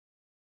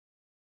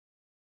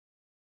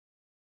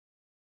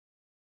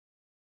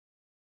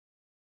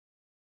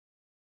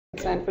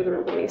Consent for the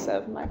release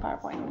of my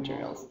PowerPoint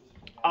materials.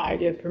 I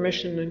give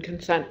permission and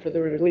consent for the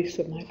release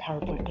of my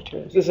PowerPoint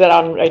materials. Is that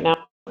on right now?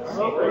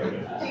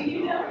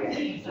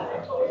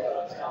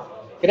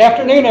 Good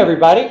afternoon,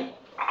 everybody.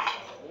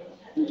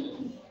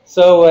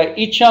 So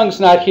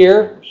Ichung's not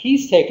here.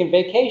 He's taking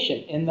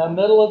vacation in the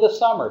middle of the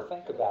summer.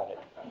 Think about it.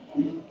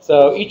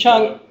 So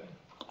Ichung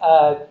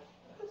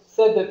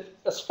said that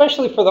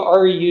especially for the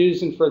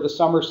REUs and for the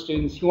summer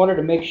students, he wanted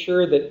to make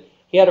sure that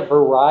he had a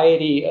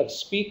variety of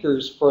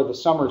speakers for the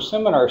summer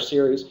seminar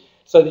series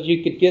so that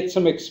you could get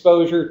some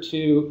exposure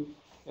to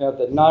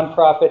the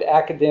nonprofit,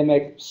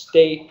 academic,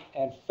 state,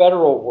 and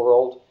federal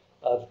world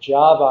of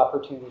job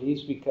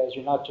opportunities, because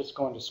you're not just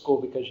going to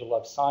school because you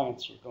love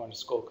science, you're going to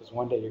school because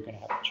one day you're going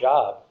to have a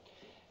job.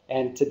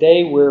 And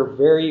today we're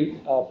very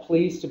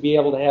pleased to be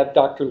able to have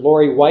Dr.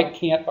 Laurie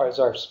Weitkamp as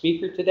our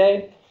speaker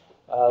today.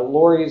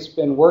 Laurie's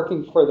been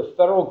working for the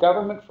federal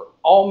government for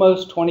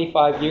almost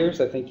 25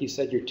 years. I think you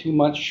said you're 2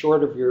 months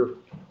short of your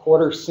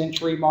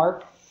quarter-century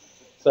mark.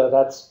 So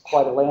that's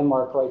quite a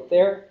landmark right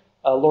there.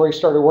 Laurie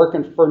started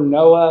working for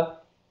NOAA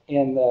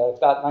in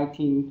about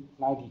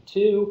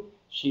 1992.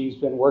 She's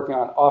been working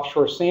on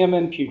offshore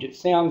salmon, Puget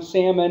Sound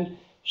salmon.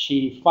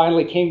 She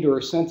finally came to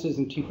her senses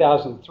in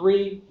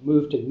 2003,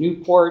 moved to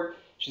Newport.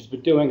 She's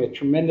been doing a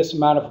tremendous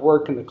amount of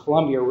work in the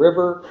Columbia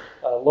River,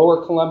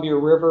 lower Columbia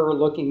River,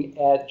 looking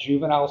at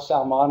juvenile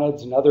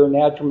salmonids and other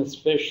anadromous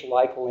fish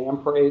like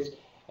lampreys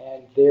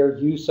and their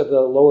use of the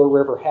lower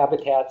river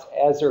habitats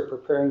as they're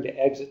preparing to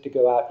exit to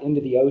go out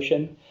into the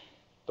ocean.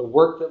 The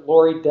work that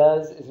Laurie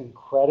does is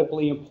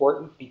incredibly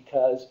important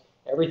because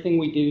everything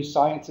we do,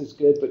 science is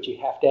good, but you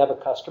have to have a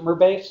customer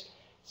base.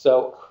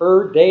 So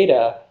her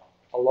data,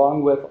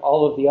 along with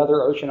all of the other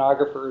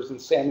oceanographers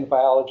and salmon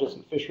biologists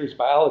and fisheries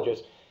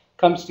biologists,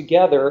 comes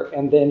together,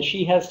 and then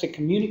she has to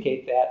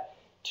communicate that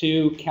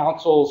to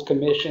councils,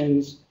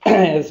 commissions.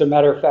 As a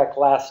matter of fact,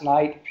 last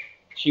night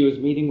she was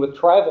meeting with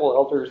tribal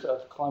elders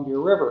of Columbia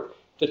River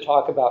to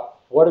talk about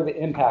what are the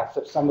impacts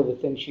of some of the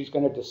things she's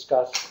going to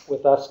discuss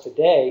with us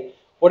today.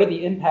 What are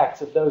the impacts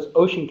of those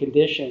ocean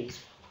conditions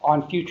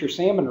on future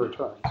salmon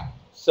returns?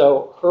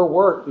 So her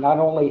work not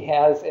only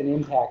has an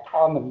impact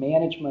on the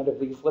management of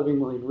these living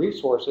marine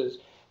resources,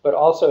 but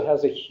also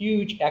has a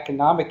huge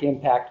economic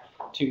impact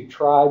to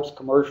tribes,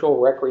 commercial,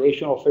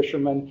 recreational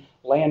fishermen,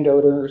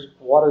 landowners,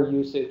 water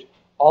usage,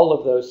 all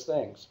of those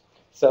things.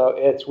 So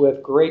it's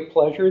with great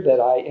pleasure that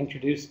I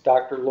introduce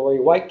Dr. Laurie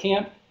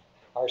Weitkamp,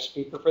 our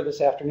speaker for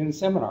this afternoon's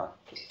seminar.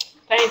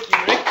 Thank you,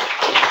 Rick.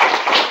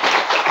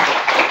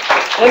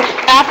 And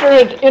after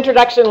an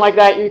introduction like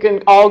that, you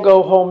can all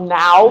go home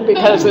now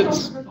because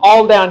it's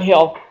all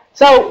downhill.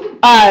 So,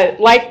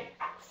 like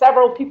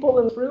several people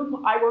in this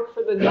room, I work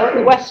for the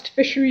Northwest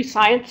Fisheries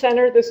Science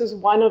Center. This is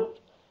one of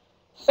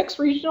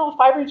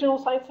five regional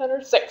science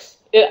centers, six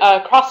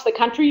across the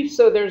country.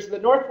 So there's the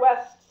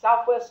Northwest,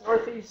 Southwest,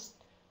 Northeast,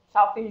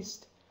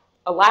 Southeast,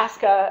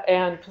 Alaska,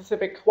 and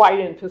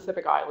Hawaii and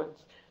Pacific Islands.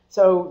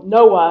 So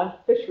NOAA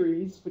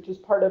Fisheries, which is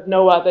part of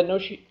NOAA,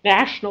 the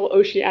National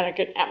Oceanic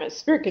and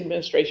Atmospheric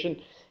Administration,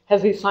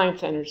 has these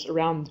science centers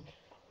around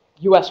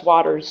U.S.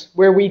 waters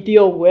where we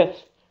deal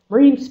with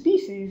marine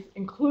species,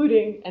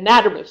 including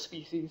anadromous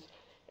species.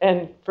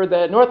 And for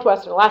the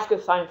Northwest and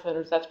Alaska Science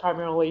Centers, that's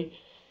primarily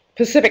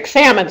Pacific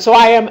salmon. So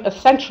I am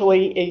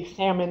essentially a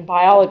salmon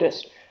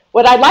biologist.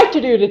 What I'd like to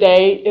do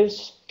today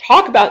is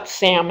talk about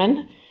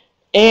salmon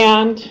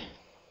and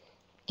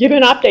give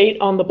an update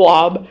on the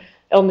Blob,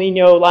 El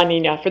Nino, La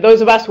Nina. For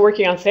those of us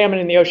working on salmon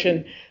in the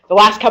ocean, the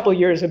last couple of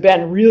years have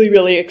been really,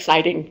 really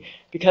exciting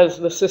because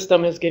the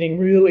system is getting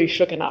really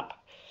shooken up.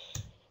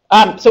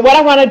 So what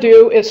I want to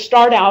do is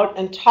start out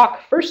and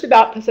talk first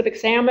about Pacific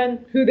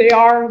salmon, who they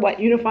are, what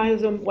unifies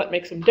them, what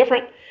makes them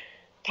different,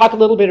 talk a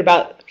little bit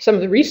about some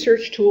of the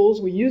research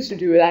tools we use to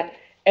do that,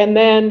 and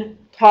then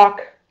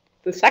talk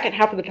the second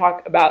half of the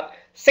talk about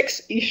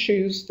 6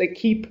 issues that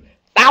keep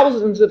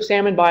thousands of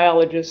salmon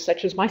biologists,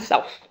 such as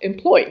myself,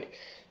 employed.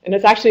 And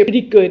it's actually a pretty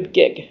good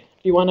gig,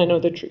 if you want to know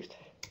the truth.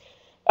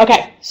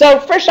 Okay, so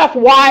first off,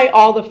 why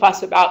all the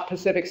fuss about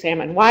Pacific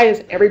salmon? Why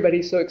is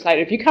everybody so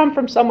excited? If you come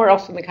from somewhere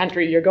else in the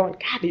country, you're going,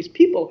 God, these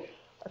people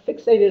are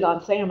fixated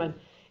on salmon.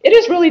 It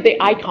is really the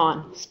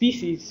icon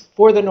species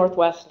for the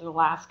Northwest and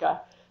Alaska.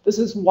 This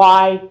is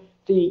why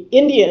the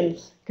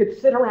Indians could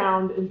sit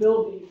around and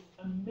build these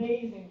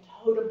amazing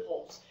totem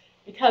poles,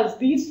 because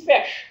these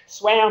fish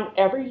swam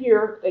every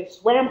year. They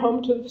swam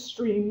home to the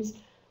streams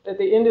that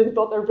the Indians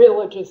built their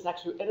villages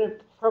next to, and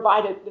it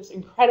provided this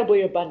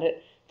incredibly abundant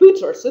food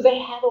source. So they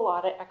had a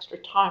lot of extra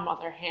time on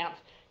their hands.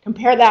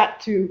 Compare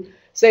that to,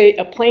 say,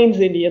 a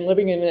Plains Indian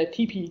living in a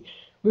teepee,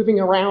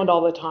 moving around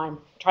all the time,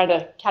 trying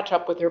to catch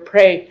up with their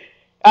prey.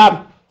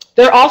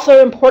 They're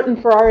also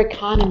important for our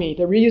economy.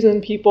 The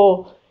reason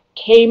people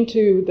came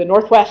to the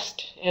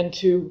Northwest and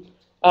to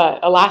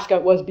Alaska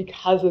was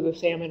because of the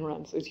salmon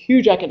runs. It's a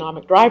huge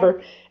economic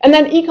driver. And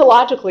then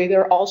ecologically,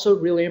 they're also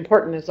really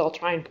important, as I'll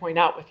try and point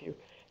out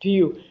to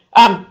you.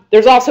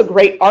 There's also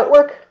great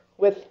artwork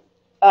with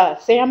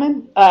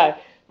salmon.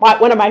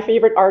 One of my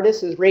favorite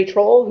artists is Ray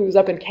Troll, who's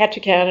up in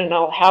Ketchikan, and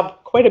I'll have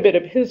quite a bit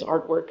of his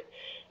artwork.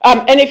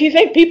 And if you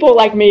think people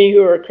like me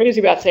who are crazy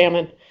about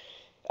salmon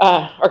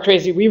are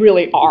crazy, we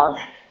really are.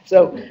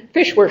 So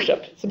fish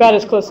worship, it's about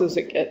as close as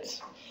it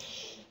gets.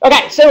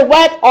 Okay, so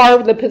what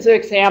are the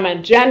Pacific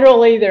salmon?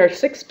 Generally, there are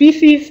 6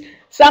 species.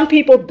 Some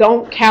people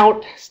don't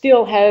count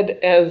steelhead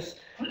as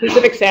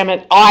Pacific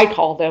salmon. I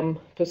call them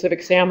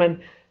Pacific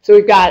salmon. So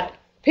we've got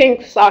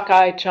pink,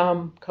 sockeye,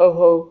 chum,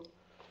 coho,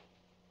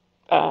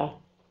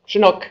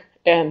 Chinook,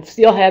 and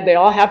steelhead. They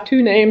all have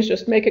 2 names,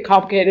 just to make it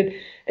complicated.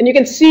 And you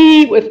can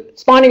see with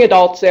spawning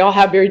adults, they all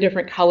have very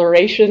different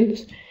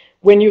colorations.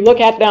 When you look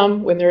at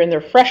them when they're in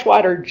their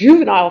freshwater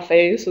juvenile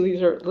phase, so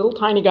these are little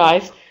tiny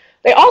guys,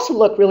 they also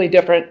look really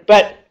different,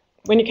 but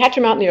when you catch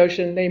them out in the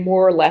ocean, they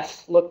more or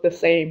less look the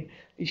same.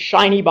 These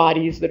shiny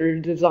bodies that are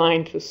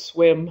designed to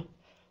swim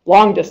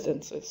long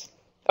distances.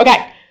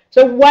 Okay,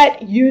 so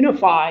what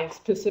unifies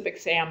Pacific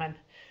salmon?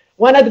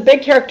 One of the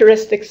big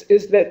characteristics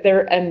is that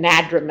they're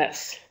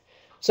anadromous.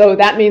 So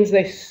that means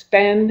they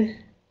spend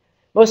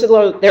most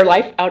of their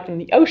life out in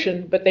the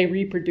ocean, but they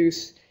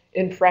reproduce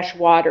in fresh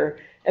water.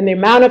 And the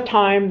amount of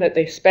time that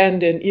they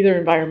spend in either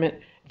environment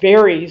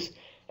varies.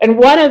 And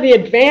one of the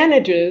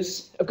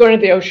advantages of going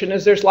to the ocean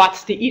is there's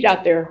lots to eat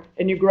out there,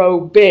 and you grow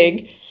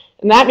big.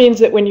 And that means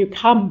that when you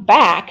come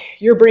back,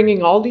 you're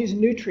bringing all these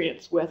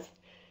nutrients with,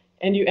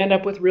 and you end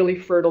up with really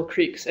fertile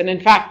creeks. And in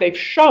fact, they've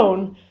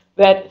shown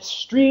that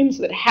streams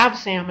that have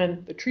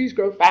salmon, the trees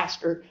grow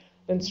faster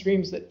than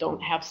streams that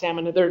don't have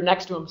salmon. And they're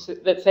next to them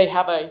that say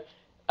have a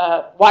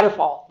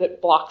waterfall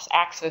that blocks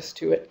access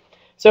to it.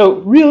 So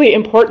really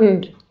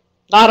important,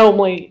 not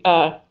only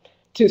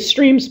to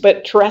streams,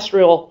 but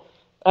terrestrial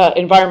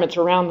environments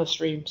around the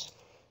streams.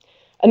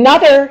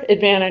 Another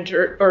advantage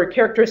or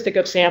characteristic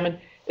of salmon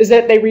is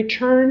that they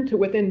return to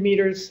within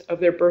meters of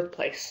their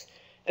birthplace.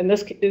 And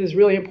this is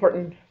really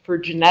important for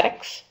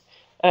genetics,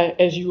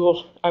 as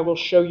I will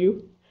show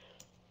you.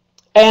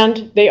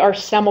 And they are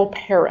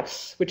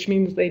semoparous, which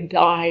means they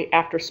die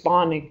after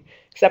spawning,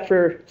 except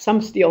for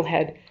some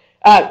steelhead.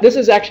 This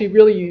is actually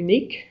really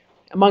unique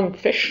among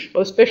fish.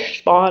 Most fish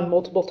spawn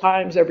multiple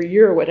times every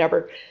year or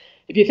whatever.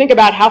 If you think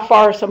about how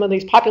far some of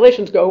these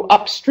populations go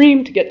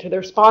upstream to get to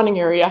their spawning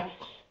area,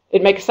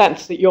 it makes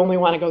sense that you only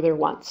want to go there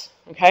once,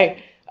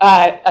 okay?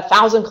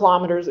 1,000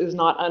 kilometers is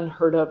not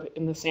unheard of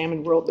in the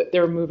salmon world, that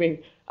they're moving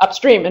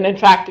upstream. And in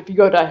fact, if you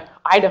go to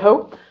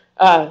Idaho,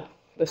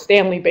 the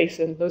Stanley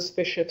Basin, those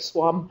fish have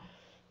swum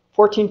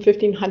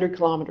 1,500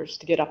 kilometers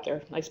to get up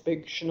there. Nice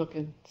big Chinook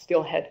and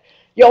steelhead.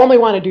 You only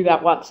want to do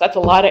that once. That's a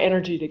lot of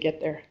energy to get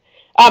there.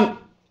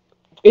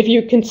 If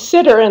you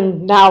consider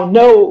and now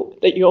know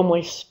that you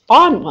only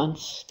spawn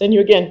once, then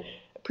you again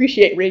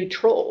appreciate Ray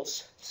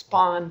Troll's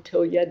spawn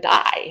till you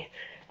die,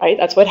 right?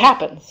 That's what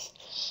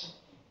happens.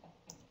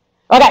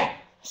 Okay,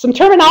 some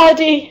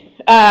terminology.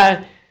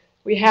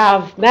 We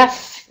have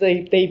nests.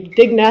 They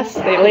dig nests.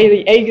 They lay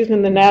the eggs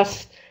in the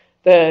nest.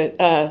 The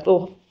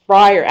little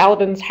fry or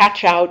alevins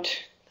hatch out.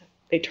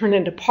 They turn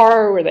into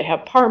parr, where they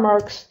have parr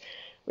marks.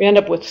 We end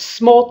up with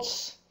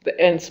smolts,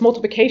 and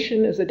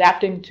smoltification is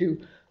adapting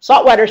to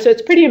saltwater. So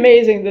it's pretty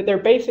amazing that they're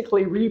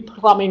basically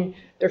replumbing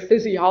their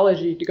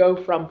physiology to go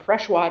from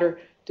freshwater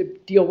to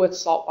deal with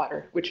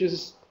saltwater, which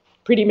is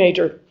pretty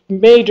major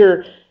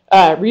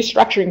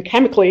restructuring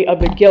chemically of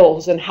the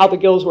gills and how the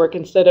gills work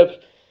instead of,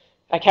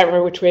 I can't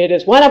remember which way it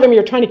is. One of them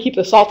you're trying to keep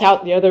the salt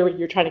out, the other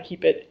you're trying to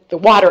keep the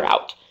water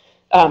out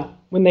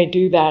when they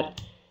do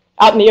that.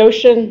 Out in the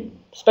ocean,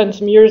 spend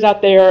some years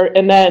out there,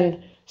 and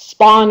then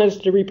spawn is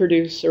to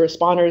reproduce, or a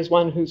spawner is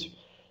one who's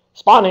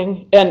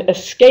spawning, and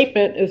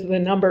escapement is the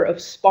number of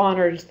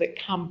spawners that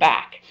come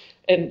back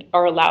and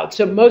are allowed.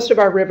 So most of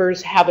our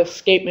rivers have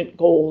escapement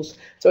goals.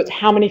 So it's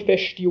how many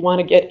fish do you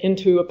want to get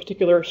into a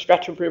particular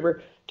stretch of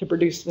river to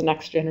produce the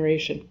next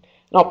generation. And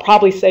I'll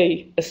probably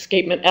say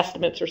escapement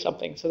estimates or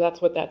something. So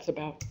that's what that's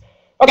about.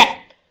 Okay,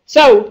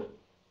 so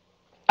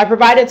I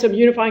provided some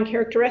unifying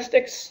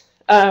characteristics.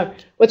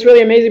 What's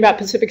really amazing about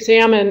Pacific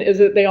salmon is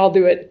that they all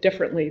do it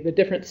differently, the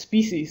different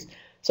species.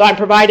 So I'm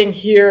providing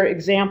here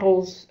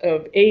examples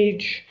of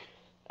age,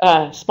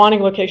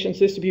 spawning locations,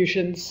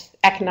 distributions,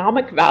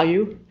 economic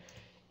value.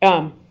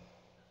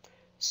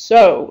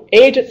 So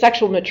age at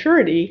sexual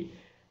maturity,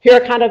 here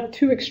are kind of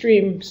 2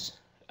 extremes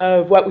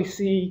of what we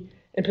see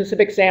in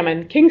Pacific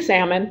salmon. King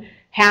salmon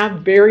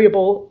have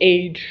variable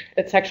age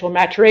at sexual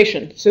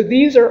maturation. So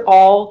these are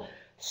all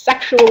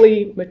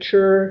sexually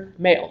mature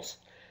males.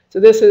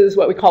 So this is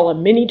what we call a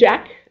mini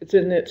jack. It's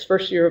in its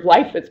first year of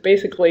life. It's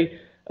basically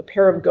a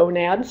pair of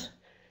gonads,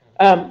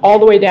 all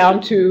the way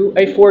down to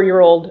a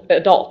 4-year-old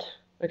adult.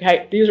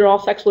 Okay, these are all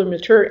sexually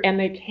mature, and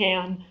they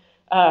can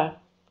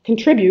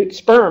contribute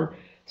sperm.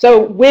 So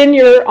when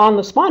you're on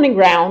the spawning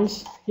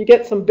grounds, you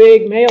get some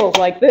big males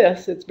like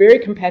this. It's very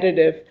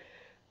competitive.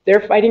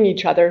 They're fighting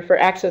each other for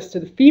access to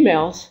the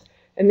females,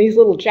 and these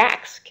little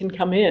jacks can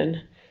come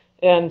in,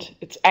 and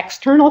it's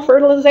external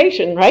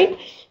fertilization, right?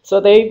 So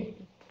they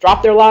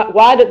drop their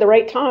wad at the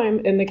right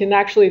time, and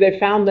they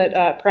found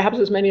that perhaps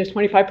as many as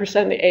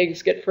 25% of the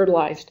eggs get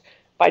fertilized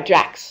by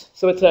jacks.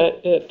 So it's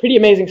a pretty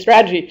amazing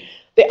strategy.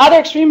 The other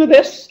extreme of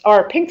this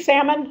are pink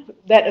salmon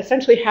that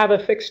essentially have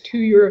a fixed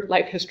 2-year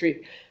life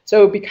history.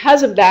 So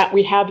because of that,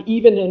 we have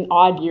even and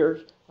odd year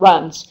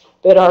runs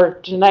that are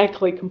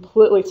genetically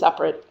completely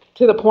separate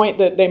to the point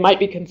that they might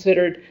be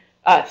considered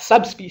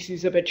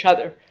subspecies of each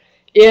other.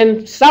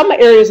 In some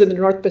areas in the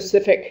North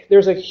Pacific,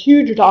 there's a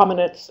huge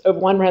dominance of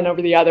one run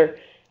over the other.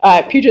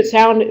 Puget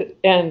Sound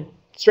and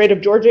Strait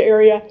of Georgia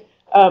area,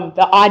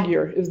 the odd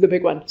year is the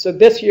big one. So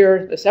this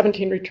year, the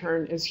 17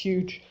 return is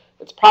huge.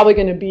 It's probably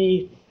going to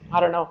be, I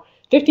don't know,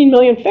 15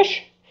 million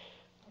fish.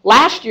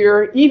 Last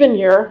year, even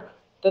year,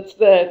 that's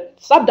the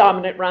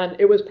subdominant run,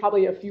 it was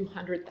probably a few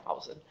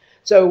 100,000.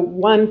 So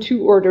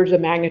 1-2 orders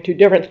of magnitude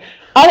difference.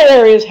 Other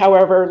areas,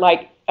 however,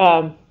 like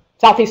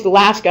Southeast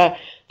Alaska,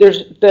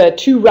 there's the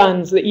 2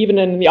 runs, the even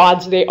and the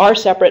odds, they are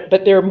separate,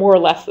 but they're more or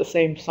less the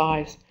same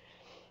size.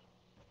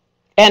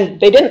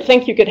 And they didn't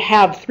think you could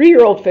have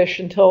 3-year-old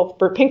fish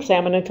for pink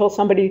salmon until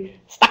somebody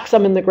stuck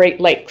some in the Great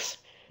Lakes.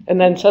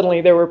 And then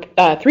suddenly there were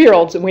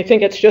 3-year-olds, and we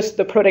think it's just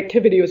the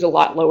productivity was a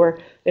lot lower,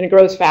 and it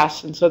grows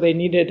fast, and so they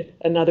needed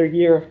another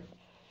year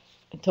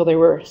until they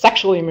were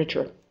sexually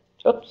mature.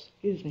 Oops,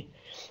 excuse me.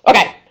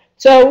 Okay,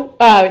 so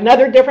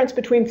another difference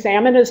between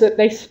salmon is that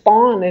they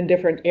spawn in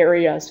different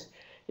areas.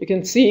 You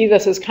can see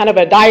this is kind of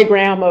a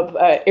diagram of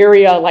an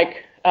area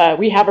like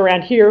we have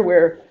around here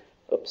where,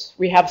 oops,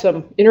 we have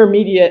some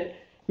intermediate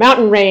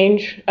mountain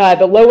range.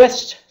 The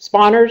lowest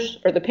spawners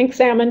are the pink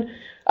salmon.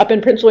 Up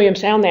in Prince William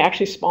Sound, they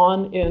actually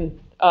spawn in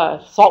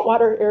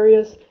saltwater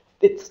areas.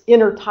 It's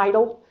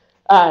intertidal.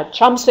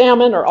 Chum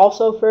salmon are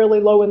also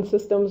fairly low in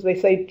systems. They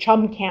say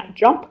chum can't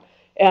jump,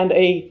 and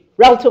a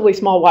relatively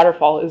small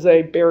waterfall is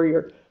a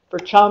barrier for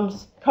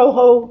chums.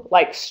 Coho,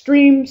 like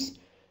streams.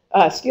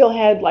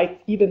 Steelhead,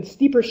 like even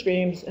steeper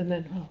streams. And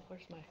then, oh,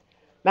 where's my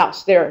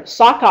mouse? There.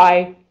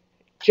 Sockeye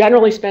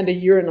generally spend a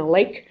year in a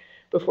lake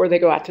before they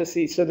go out to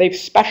sea. So they've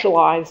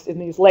specialized in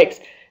these lakes.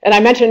 And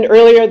I mentioned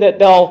earlier that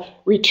they'll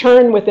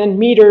return within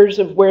meters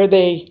of where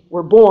they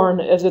were born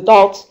as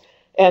adults.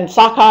 And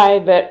sockeye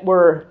that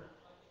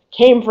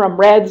came from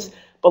redds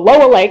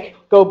below a lake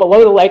go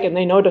below the lake, and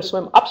they know to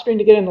swim upstream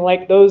to get in the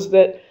lake. Those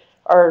that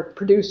are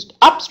produced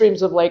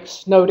upstreams of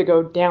lakes know to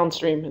go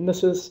downstream. And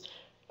this is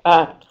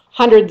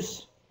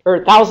hundreds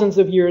or thousands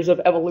of years of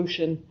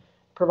evolution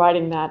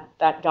providing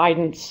that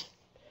guidance.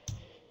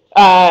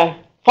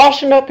 Fall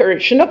Chinook, or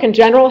Chinook in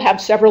general, have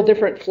several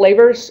different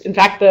flavors. In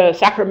fact, the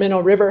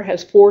Sacramento River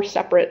has 4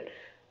 separate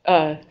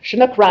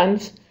Chinook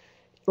runs.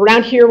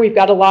 Around here, we've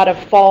got a lot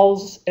of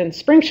falls and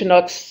spring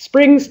Chinooks.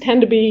 Springs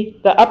tend to be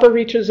the upper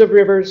reaches of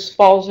rivers.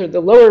 Falls are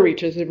the lower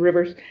reaches of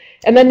rivers.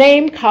 And the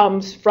name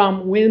comes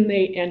from when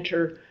they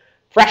enter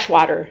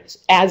freshwater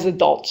as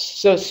adults.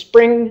 So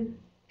spring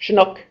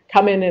Chinook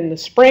come in the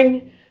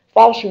spring,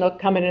 fall Chinook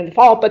come in the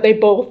fall, but they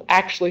both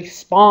actually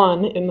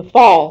spawn in the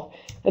fall.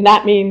 And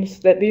that means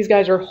that these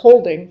guys are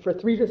holding for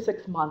 3 to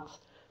 6 months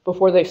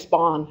before they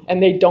spawn,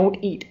 and they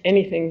don't eat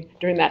anything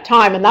during that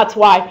time. And that's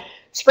why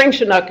spring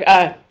Chinook,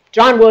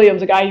 John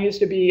Williams, a guy who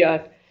used to be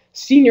a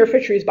senior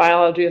fisheries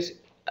biologist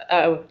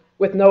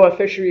with NOAA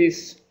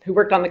Fisheries, who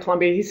worked on the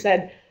Columbia, he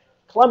said,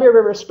 Columbia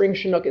River spring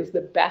Chinook is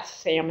the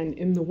best salmon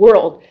in the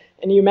world.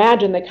 And you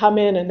imagine they come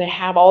in and they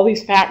have all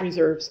these fat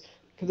reserves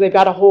because they've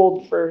got to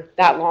hold for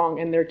that long,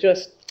 and they're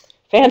just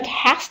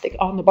fantastic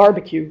on the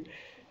barbecue.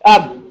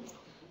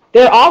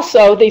 They're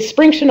also, the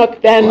spring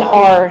Chinook then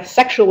are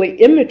sexually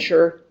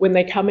immature when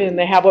they come in.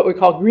 They have what we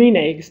call green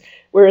eggs,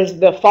 whereas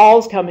the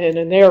falls come in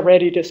and they're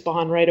ready to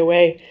spawn right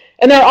away.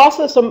 And there are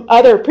also some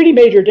other pretty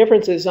major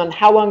differences on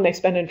how long they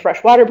spend in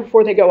fresh water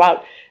before they go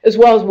out, as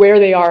well as where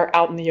they are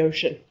out in the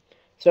ocean.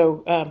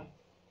 So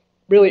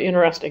really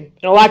interesting.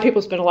 And a lot of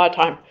people spend a lot of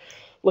time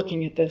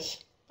looking at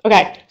this.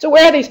 Okay, so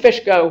where do these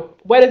fish go?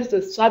 What is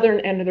the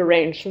southern end of the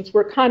range? Since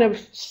we're kind of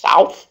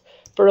south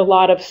for a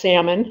lot of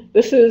salmon,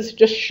 this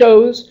just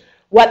shows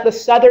what the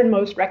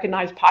southernmost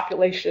recognized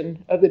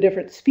population of the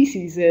different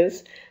species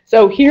is.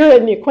 So here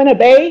in Yaquina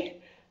Bay,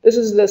 this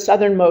is the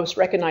southernmost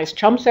recognized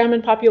chum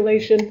salmon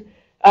population.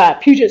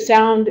 Puget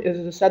Sound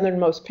is the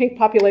southernmost pink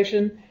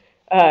population.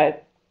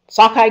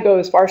 Sockeye go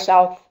as far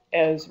south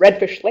as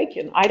Redfish Lake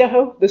in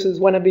Idaho. This is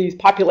one of these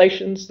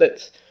populations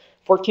that's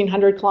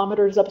 1,400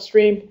 kilometers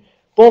upstream.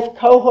 Both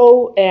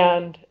coho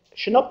and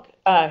Chinook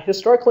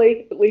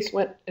historically at least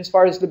went as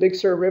far as the Big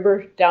Sur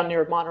River down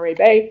near Monterey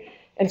Bay.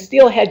 And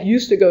steelhead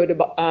used to go to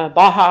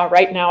Baja.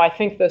 Right now, I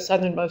think the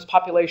southernmost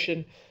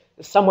population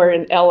is somewhere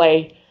in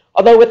LA.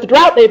 Although with the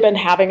drought they've been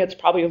having, it's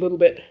probably a little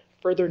bit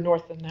further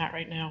north than that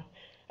right now.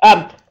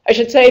 I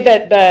should say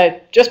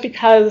that just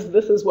because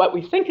this is what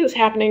we think is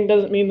happening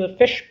doesn't mean the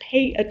fish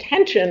pay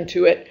attention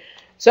to it.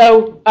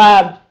 So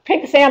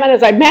pink salmon,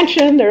 as I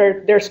mentioned,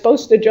 they're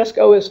supposed to just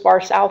go as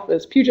far south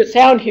as Puget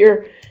Sound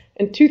here.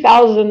 In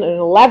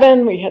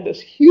 2011, we had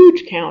this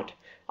huge count.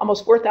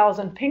 Almost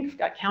 4,000 pinks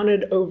got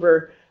counted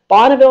over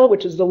Bonneville,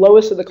 which is the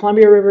lowest of the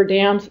Columbia River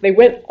dams. They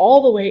went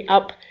all the way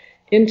up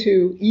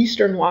into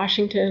eastern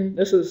Washington.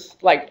 This is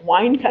like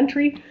wine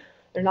country.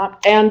 They're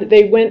not, and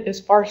they went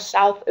as far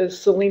south as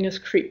Salinas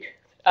Creek.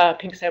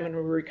 pink salmon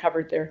were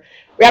recovered there.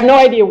 We have no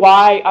idea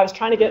why. I was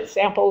trying to get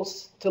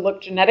samples to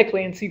look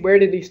genetically and see where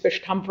did these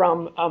fish come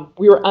from.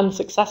 We were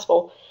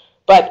unsuccessful,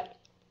 but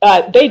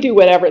they do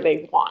whatever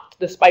they want,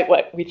 despite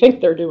what we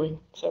think they're doing.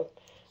 So,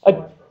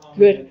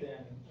 good.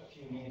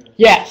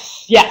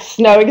 Yes,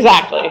 no,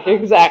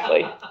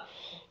 exactly.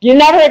 You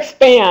never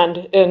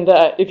expand, and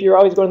if you're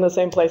always going to the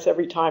same place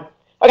every time.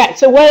 Okay,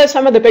 so what are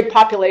some of the big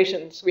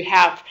populations we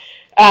have?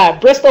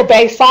 Bristol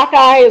Bay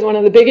sockeye is one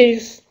of the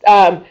biggies.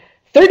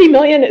 30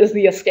 million is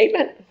the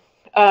escapement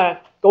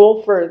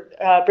goal for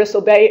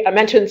Bristol Bay. I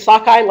mentioned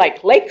sockeye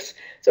like lakes.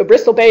 So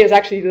Bristol Bay is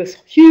actually this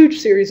huge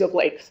series of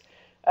lakes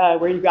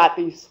where you've got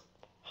these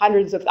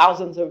hundreds of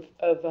thousands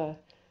of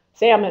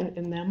salmon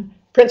in them.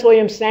 Prince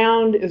William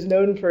Sound is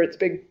known for its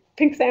big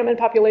pink salmon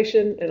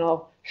population, and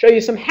I'll show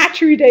you some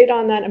hatchery data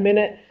on that in a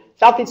minute.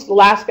 Southeast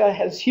Alaska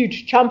has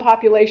huge chum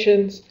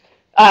populations.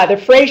 The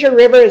Fraser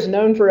River is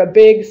known for a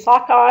big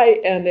sockeye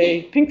and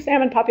a pink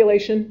salmon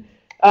population.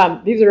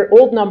 These are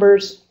old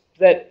numbers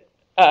that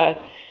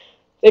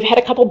they've had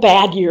a couple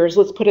bad years,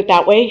 let's put it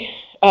that way.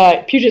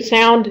 Puget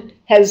Sound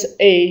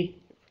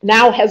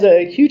now has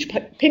a huge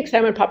pink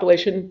salmon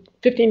population.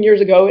 15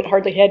 years ago, it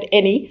hardly had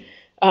any.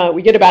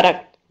 We get about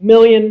 1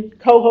 million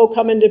coho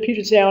come into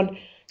Puget Sound.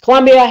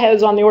 Columbia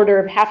has on the order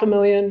of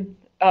 500,000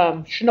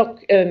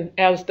 Chinook, and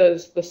as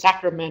does the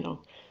Sacramento.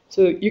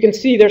 So you can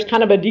see there's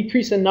kind of a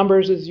decrease in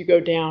numbers as you go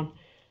down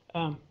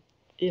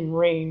in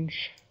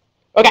range.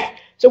 Okay,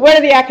 so what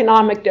are the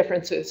economic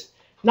differences?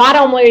 Not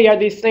only are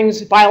these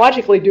things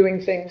biologically doing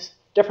things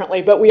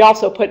differently, but we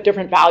also put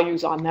different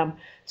values on them.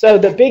 So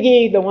the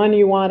biggie, the one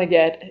you want to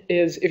get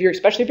is,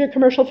 especially if you're a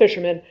commercial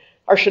fisherman,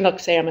 are Chinook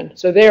salmon.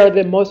 So they are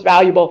the most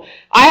valuable.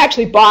 I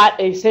actually bought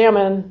a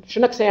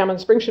Chinook salmon,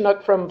 spring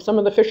Chinook, from some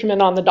of the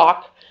fishermen on the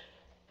dock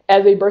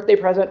as a birthday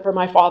present for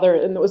my father,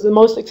 and it was the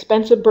most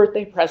expensive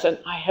birthday present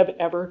I have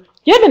ever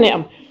given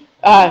him.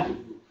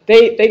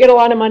 They get a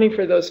lot of money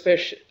for those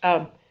fish.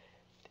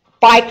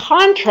 By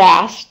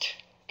contrast,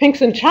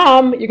 pinks and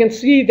chum, you can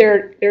see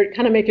they're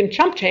kind of making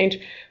chump change,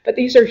 but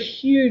these are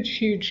huge,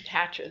 huge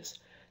catches.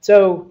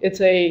 So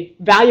it's a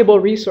valuable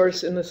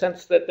resource in the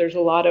sense that there's a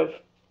lot of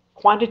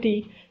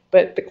quantity,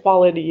 but the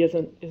quality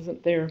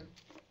isn't there.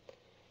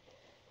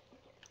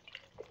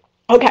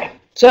 Okay,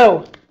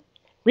 so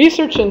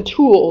research and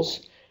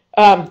tools.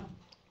 The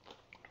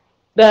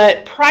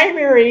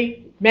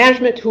primary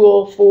management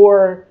tool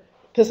for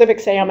Pacific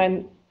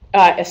salmon,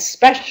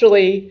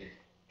 especially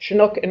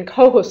Chinook and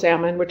coho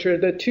salmon, which are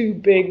the two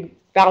big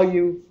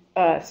value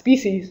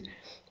species,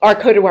 are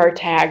coated wire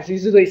tags.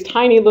 These are these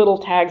tiny little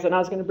tags, and I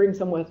was going to bring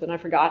some with, and I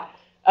forgot.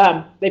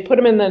 They put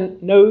them in the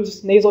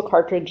nasal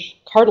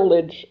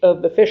cartilage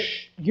of the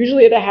fish,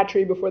 usually at a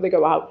hatchery before they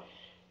go out,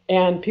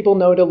 and people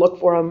know to look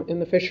for them in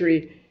the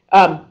fishery.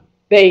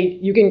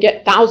 You can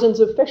get thousands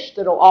of fish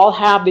that'll all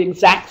have the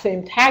exact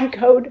same tag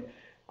code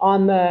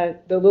on the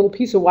little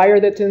piece of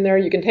wire that's in there.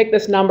 You can take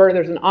this number,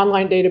 there's an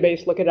online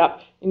database, look it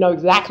up, you know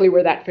exactly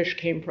where that fish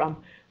came from,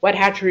 what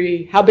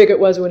hatchery, how big it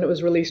was when it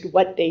was released,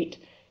 what date,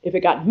 if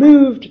it got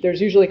moved,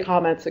 there's usually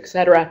comments,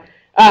 etc.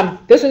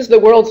 This is the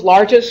world's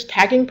largest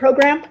tagging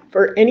program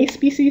for any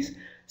species.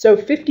 So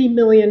 50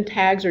 million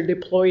tags are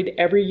deployed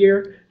every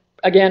year,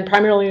 again,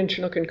 primarily in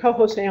Chinook and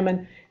coho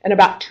salmon, and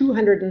about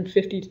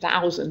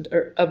 250,000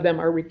 of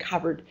them are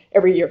recovered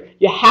every year.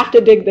 You have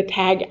to dig the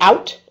tag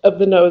out of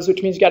the nose,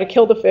 which means you got to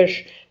kill the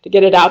fish to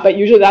get it out, but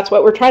usually that's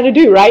what we're trying to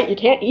do, right? You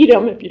can't eat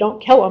them if you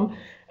don't kill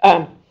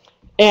them.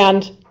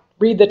 And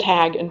read the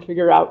tag and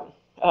figure out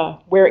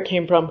where it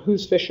came from,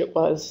 whose fish it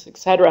was,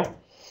 etc.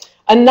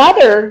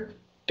 Another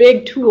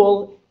big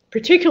tool,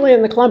 particularly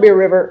in the Columbia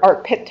River,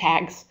 are pit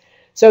tags.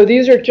 So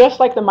these are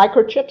just like the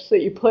microchips that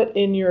you put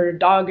in your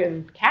dog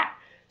and cat.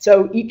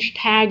 So each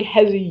tag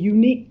has a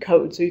unique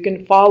code, so you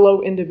can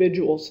follow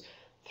individuals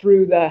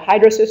through the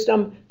hydro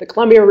system. The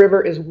Columbia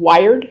River is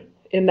wired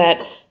in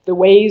that the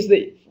ways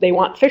that they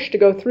want fish to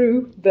go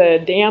through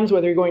the dams,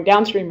 whether you're going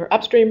downstream or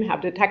upstream,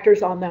 have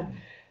detectors on them.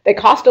 They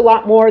cost a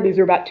lot more. These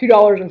are about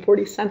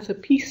 $2.40 a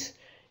piece,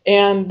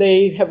 and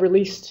they have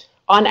released,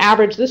 on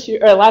average this year,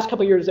 last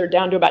couple of years, they're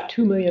down to about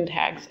 2 million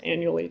tags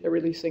annually they're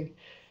releasing.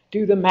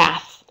 Do the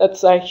math.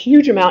 That's a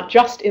huge amount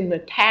just in the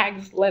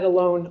tags, let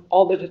alone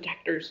all the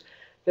detectors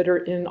that are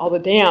in all the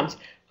dams.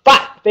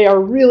 But they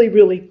are really,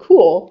 really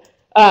cool.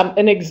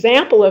 An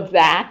example of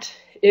that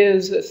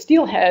is a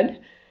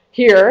steelhead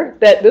here.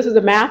 This is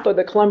a map of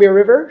the Columbia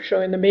River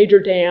showing the major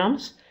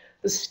dams.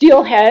 The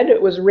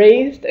steelhead was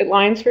raised at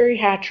Lyons Ferry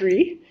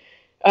Hatchery,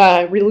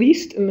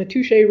 released in the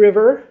Touche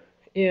River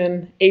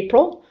in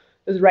April.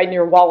 This is right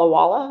near Walla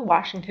Walla,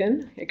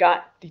 Washington. It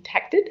got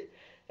detected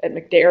at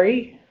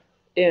McDairy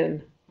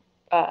in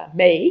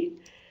May.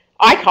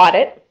 I caught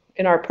it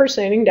in our purse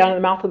seining down in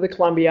the mouth of the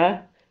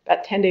Columbia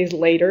about 10 days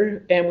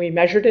later, and we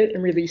measured it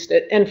and released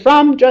it. And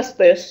from just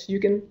this, you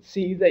can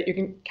see that you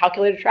can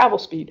calculate a travel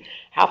speed.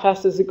 How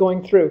fast is it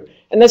going through?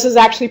 And this is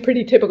actually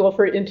pretty typical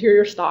for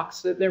interior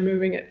stocks, that they're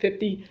moving at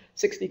 50,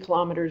 60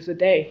 kilometers a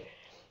day.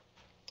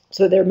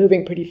 So they're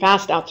moving pretty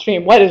fast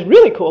downstream. What is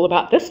really cool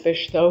about this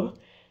fish, though,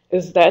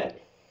 is that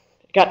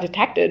got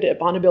detected at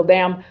Bonneville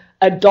Dam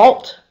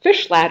adult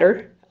fish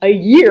ladder a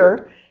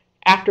year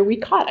after we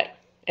caught it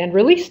and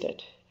released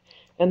it.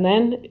 And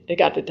then it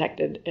got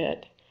detected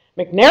at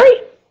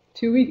McNary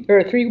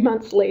 3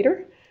 months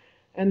later,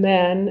 and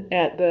then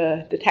at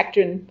the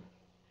detection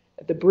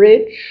at the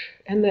bridge,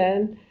 and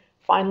then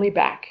finally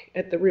back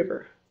at the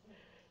river.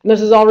 And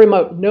this is all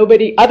remote.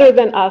 Nobody other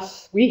than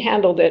us, we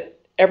handled it.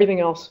 Everything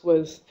else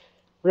was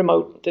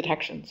remote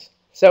detections.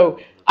 So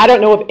I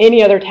don't know of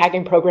any other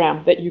tagging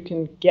program that you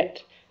can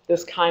get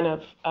this kind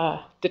of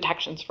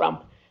detections from.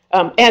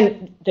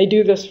 And they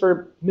do this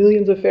for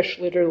millions of fish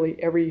literally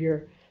every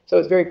year. So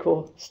it's very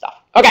cool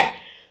stuff. Okay,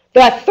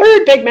 the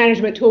third big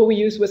management tool we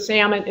use with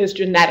salmon is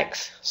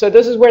genetics. So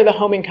this is where the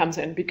homing comes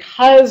in.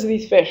 Because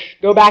these fish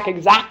go back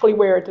exactly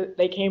where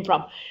they came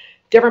from,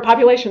 different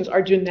populations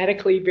are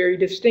genetically very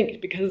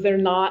distinct because they're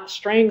not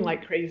straying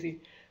like crazy.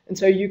 And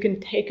so you can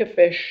take a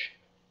fish,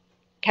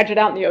 catch it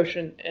out in the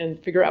ocean, and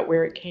figure out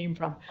where it came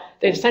from.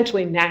 They're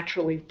essentially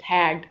naturally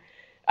tagged.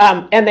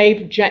 And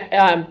they've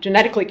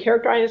genetically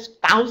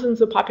characterized thousands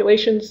of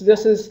populations.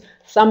 This is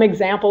some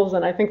examples,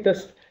 and I think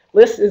this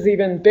list is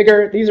even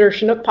bigger. These are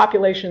Chinook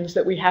populations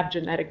that we have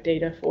genetic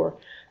data for.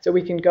 So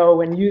we can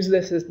go and use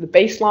this as the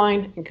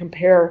baseline and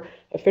compare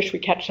a fish we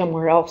catch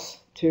somewhere else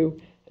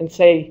to, and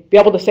say, be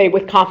able to say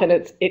with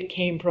confidence it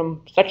came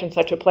from such and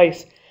such a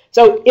place.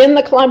 So in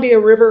the Columbia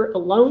River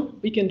alone,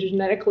 we can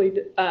genetically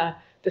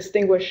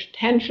distinguish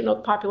 10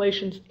 Chinook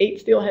populations, 8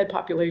 steelhead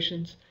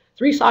populations,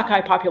 3 sockeye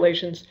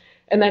populations,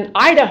 and then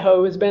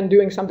Idaho has been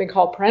doing something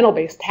called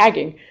parental-based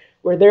tagging,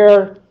 where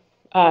they're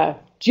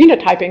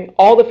genotyping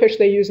all the fish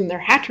they use in their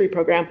hatchery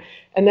program,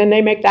 and then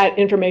they make that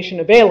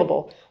information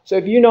available. So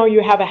if you know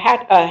you have a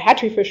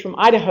hatchery fish from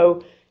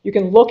Idaho, you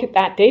can look at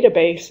that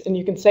database and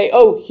you can say,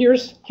 oh, here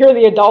are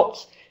the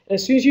adults. And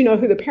as soon as you know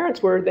who the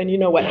parents were, then you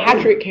know what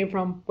hatchery it came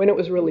from, when it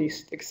was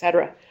released,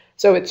 etc.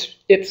 So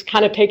it's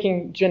kind of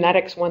taking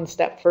genetics one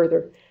step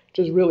further,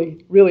 which is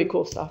really, really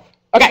cool stuff.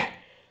 Okay,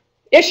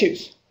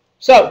 issues.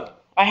 So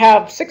I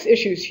have 6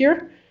 issues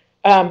here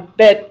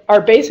that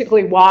are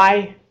basically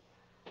why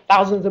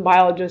thousands of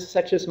biologists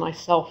such as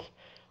myself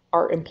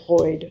are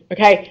employed.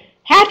 Okay,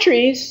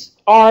 hatcheries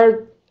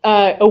are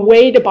a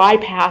way to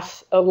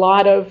bypass a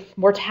lot of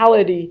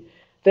mortality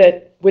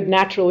that would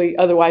naturally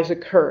otherwise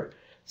occur.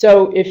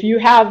 So if you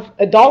have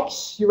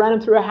adults, you run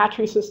them through a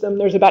hatchery system,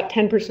 there's about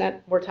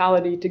 10%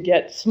 mortality to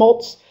get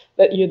smolts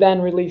that you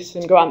then release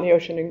and go out in the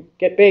ocean and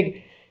get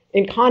big.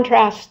 In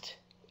contrast,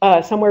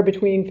 somewhere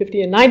between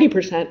 50 and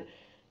 90%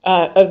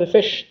 of the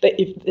fish,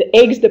 if the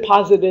eggs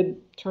deposited,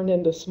 turn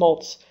into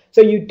smolts. So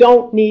you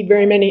don't need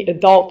very many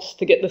adults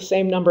to get the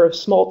same number of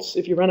smolts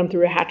if you run them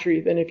through a hatchery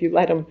than if you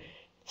let them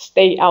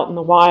stay out in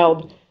the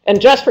wild.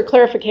 And just for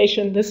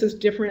clarification, this is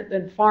different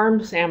than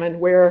farmed salmon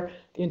where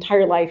the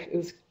entire life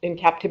is in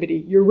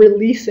captivity. You're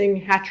releasing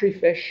hatchery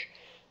fish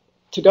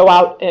to go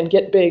out and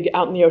get big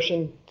out in the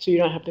ocean so you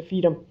don't have to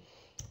feed them.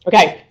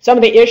 Okay, some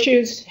of the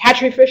issues,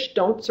 hatchery fish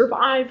don't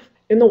survive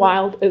in the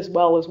wild as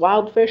well as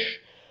wild fish.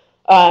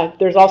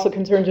 There's also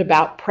concerns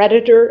about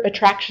predator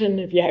attraction.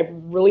 If you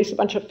release a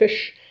bunch of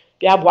fish,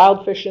 if you have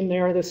wild fish in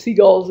there, the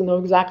seagulls know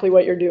exactly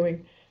what you're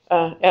doing,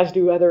 as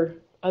do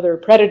other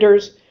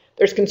predators.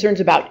 There's concerns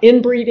about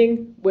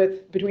inbreeding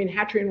between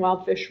hatchery and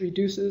wild fish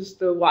reduces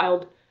the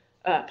wild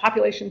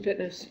population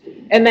fitness.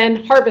 And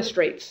then harvest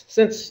rates.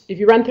 Since if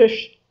you run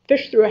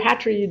fish through a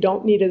hatchery, you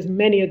don't need as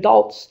many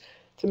adults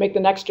to make the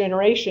next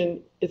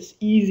generation, it's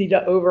easy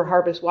to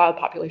over-harvest wild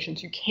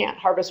populations. You can't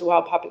harvest a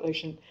wild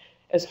population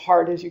as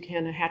hard as you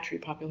can a hatchery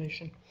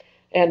population.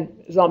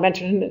 And as I'll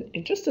mention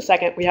in just a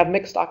second, we have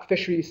mixed stock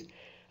fisheries.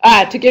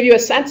 To give you a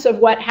sense of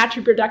what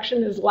hatchery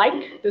production is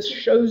like, this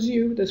shows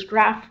you, this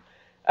graph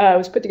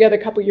was put together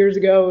a couple years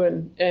ago,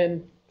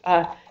 and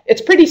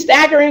it's pretty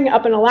staggering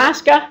up in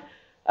Alaska.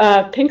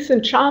 Pinks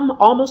and chum,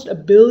 almost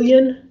 1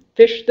 billion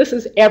fish. This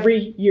is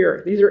every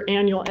year. These are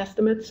annual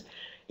estimates.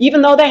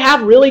 Even though they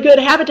have really good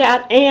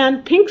habitat,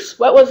 and pinks,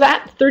 what was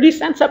that? 30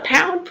 cents a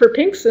pound for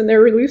pinks, and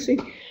they're releasing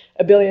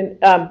 1 billion.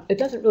 It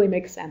doesn't really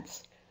make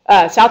sense.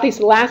 Southeast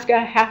Alaska,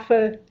 half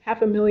a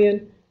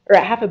billion.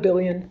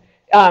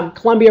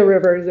 Columbia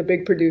River is a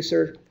big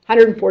producer.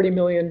 140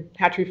 million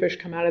hatchery fish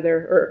come out of there,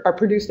 or are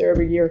produced there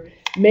every year,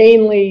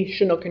 mainly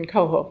Chinook and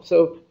coho.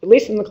 So at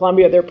least in the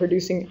Columbia, they're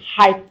producing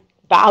high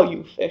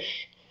value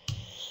fish.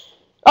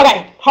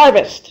 Okay,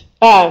 harvest.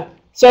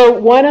 So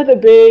one of the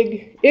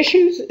big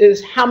issues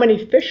is how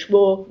many fish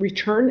will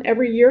return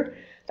every year.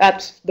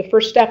 That's the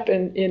first step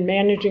in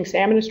managing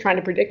salmon, is trying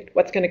to predict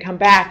what's going to come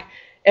back.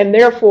 And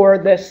therefore,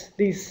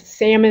 these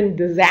salmon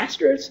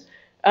disasters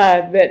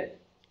that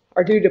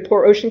are due to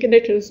poor ocean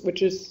conditions,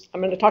 which is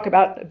I'm going to talk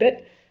about a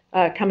bit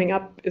coming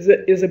up,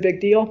 is a big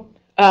deal.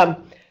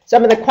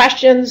 Some of the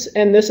questions,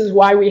 and this is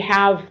why we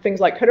have things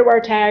like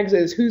cultivar tags,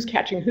 is who's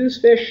catching whose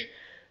fish?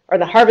 Are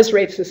the harvest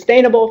rates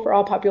sustainable for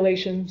all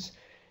populations?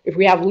 If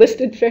we have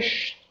listed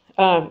fish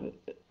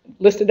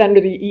listed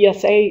under the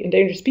ESA,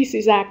 Endangered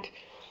Species Act,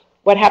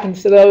 what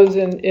happens to those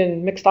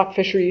in mixed stock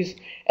fisheries?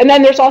 And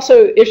then there's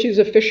also issues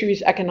of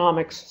fisheries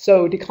economics.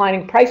 So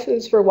declining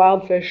prices for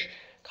wild fish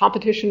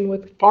competition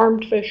with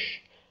farmed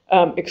fish,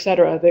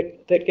 etc.,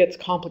 that gets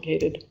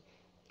complicated.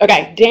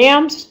 Okay,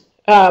 dams.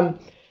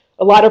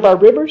 A lot of our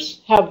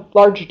rivers have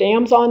large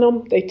dams on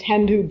them. They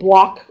tend to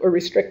block or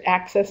restrict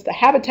access to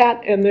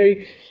habitat, and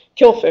they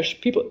kill fish.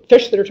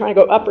 Fish that are trying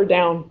to go up or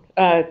down,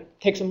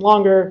 takes them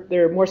longer.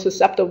 They're more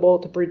susceptible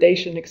to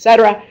predation,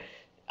 etc.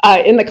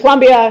 In the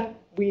Columbia,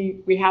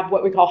 we have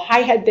what we call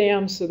high-head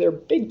dams, so they're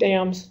big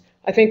dams.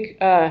 I think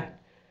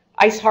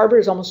Ice Harbor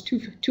is almost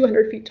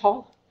 200 feet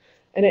tall,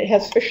 and it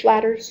has fish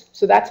ladders.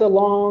 So that's a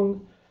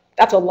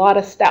lot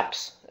of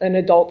steps an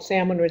adult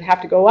salmon would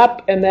have to go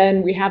up. And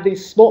then we have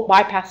these smolt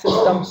bypass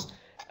systems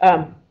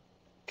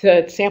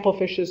to sample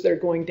fishes that are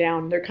going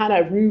down. They're kind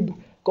of Rube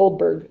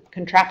Goldberg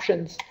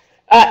contraptions.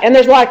 And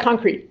there's a lot of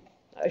concrete,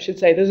 I should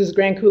say. This is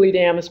Grand Coulee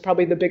Dam. It's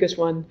probably the biggest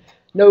one.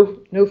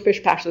 No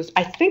fish passages.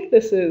 I think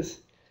this is,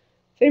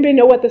 does anybody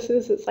know what this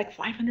is? It's like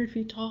 500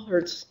 feet tall, or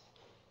it's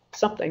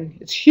something.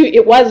 It's huge.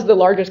 It was the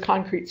largest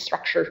concrete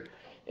structure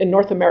in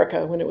North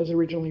America when it was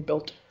originally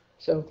built.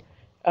 So,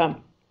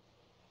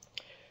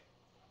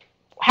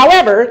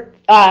 however,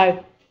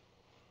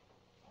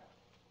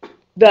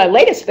 the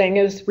latest thing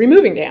is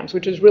removing dams,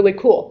 which is really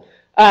cool.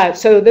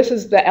 So this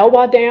is the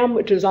Elwha Dam,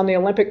 which is on the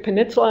Olympic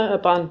Peninsula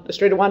up on the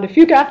Strait of Juan de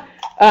Fuca.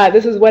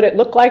 This is what it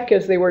looked like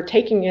as they were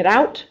taking it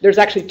out. There's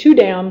actually 2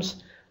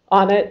 dams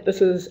on it.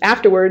 This is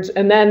afterwards.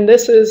 And then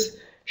this is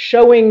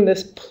showing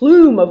this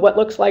plume of what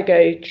looks like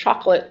a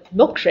chocolate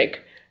milkshake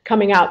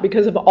coming out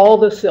because of all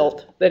the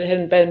silt that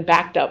had been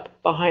backed up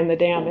behind the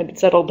dam and it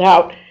settled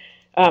out.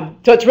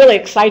 So it's really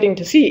exciting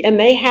to see. And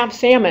they have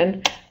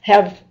salmon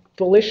have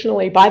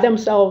volitionally, by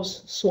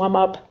themselves, swum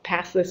up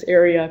past this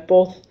area,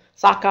 both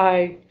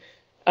sockeye,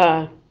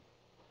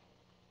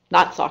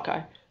 not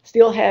sockeye,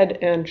 steelhead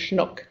and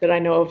chinook that I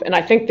know of. And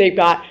I think they've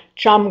got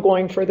chum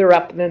going further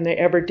up than they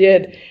ever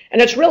did.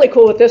 And it's really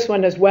cool with this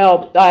one as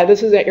well.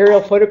 This is an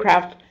aerial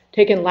photograph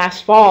taken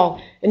last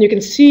fall. And you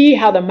can see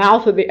how the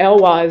mouth of the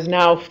Elwha is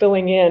now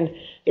filling in.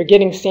 They're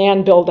getting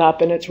sand buildup,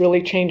 and it's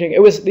really changing.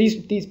 It was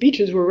these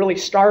beaches were really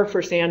starved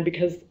for sand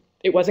because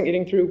it wasn't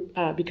getting through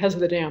because of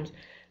the dams.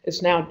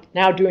 It's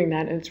now doing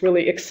that, and it's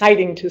really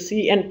exciting to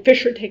see. And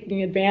fish are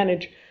taking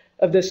advantage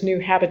of this new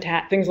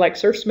habitat. Things like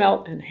surf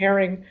smelt and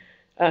herring,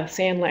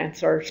 sand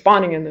lance are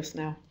spawning in this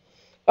now.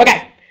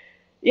 Okay,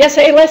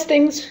 ESA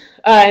listings.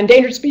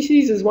 Endangered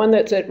species is one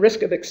that's at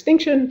risk of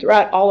extinction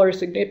throughout all or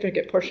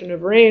significant portion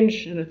of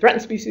range, and a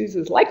threatened species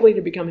is likely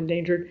to become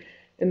endangered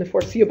in the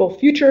foreseeable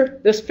future.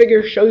 This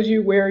figure shows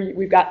you where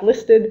we've got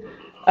listed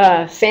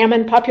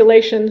salmon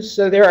populations.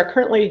 So there are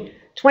currently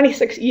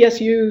 26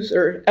 ESUs,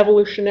 or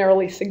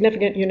evolutionarily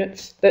significant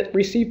units, that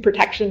receive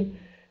protection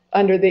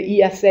under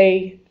the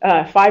ESA,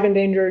 5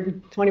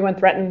 endangered, 21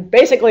 threatened.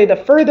 Basically, the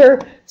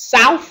further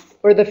south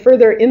or the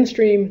further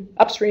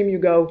upstream you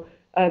go,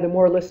 the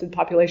more listed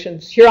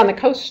populations. Here on the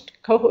coast,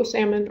 coho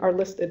salmon are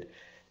listed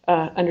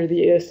under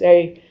the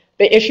ESA.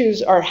 The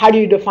issues are, how do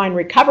you define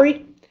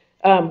recovery?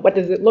 What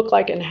does it look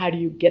like, and how do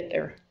you get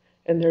there?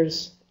 And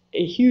there's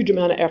a huge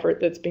amount of effort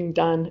that's being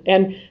done.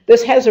 And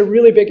this has a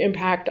really big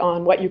impact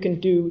on what you can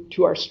do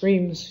to our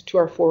streams, to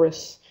our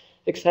forests,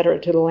 et cetera,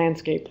 to the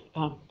landscape.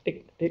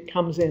 It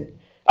comes in.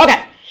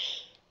 Okay,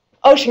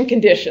 ocean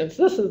conditions.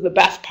 This is the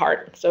best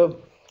part,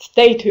 so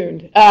stay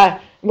tuned.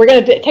 We're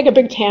going to take a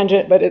big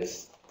tangent, but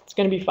it's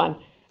going to be fun.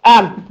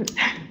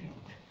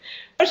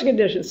 Ocean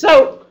conditions.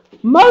 So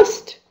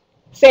most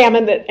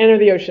salmon that enter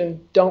the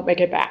ocean don't make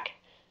it back.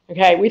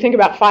 Okay, we think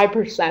about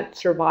 5%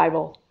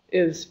 survival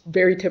is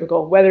very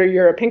typical, whether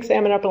you're a pink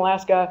salmon up in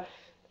Alaska,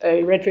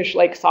 a redfish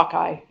lake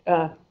sockeye.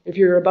 If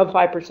you're above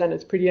 5%,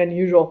 it's pretty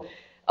unusual.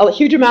 A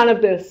huge amount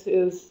of this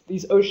is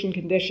these ocean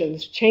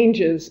conditions,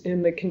 changes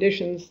in the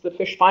conditions the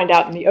fish find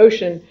out in the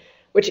ocean,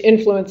 which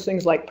influence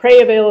things like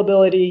prey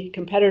availability,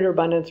 competitor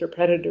abundance, or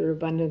predator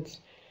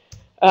abundance.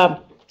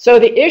 So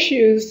the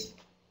issues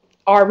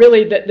are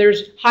really that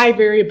there's high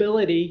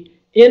variability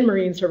in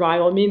marine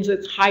survival. It means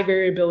it's high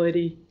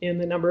variability in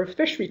the number of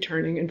fish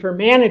returning. And for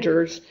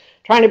managers,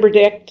 trying to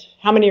predict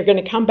how many are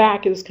going to come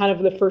back is kind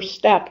of the first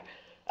step.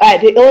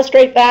 To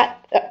illustrate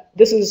that,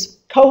 this is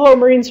coho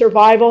marine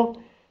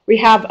survival. We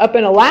have up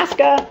in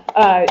Alaska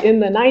in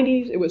the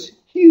 90s, it was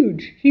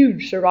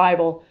huge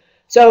survival.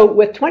 So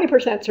with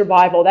 20%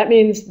 survival, that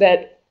means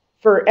that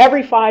for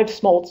every 5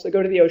 smolts that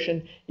go to the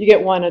ocean, you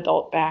get 1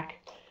 adult back.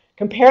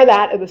 Compare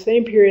that at the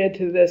same period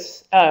to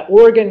this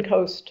Oregon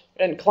coast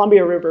and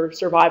Columbia River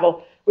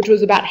survival, which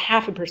was about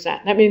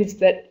 0.5%. That means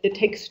that it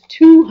takes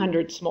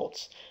 200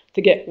 smolts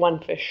to get 1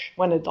 fish,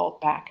 1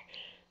 adult back.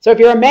 So if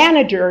you're a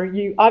manager,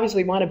 you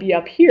obviously want to be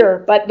up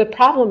here, but the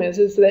problem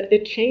is that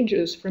it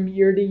changes from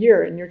year to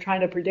year, and you're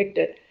trying to predict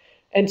it.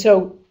 And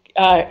so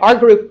our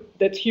group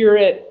that's here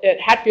at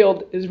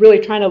Hatfield is really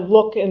trying to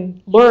look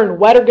and learn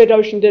what are good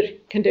ocean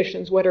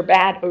conditions, what are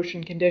bad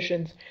ocean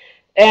conditions.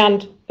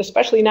 And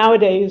especially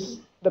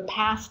nowadays, the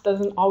past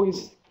doesn't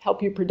always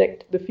help you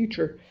predict the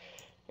future.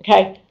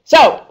 Okay,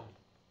 so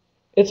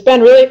it's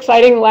been really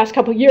exciting the last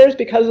couple of years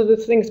because of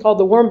this thing called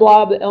the warm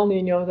blob, the El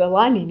Nino, the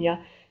La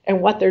Nina. and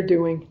what they're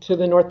doing to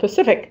the North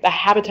Pacific, the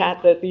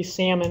habitat that these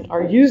salmon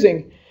are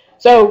using.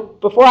 So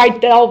before I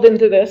delve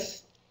into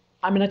this,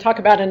 I'm going to talk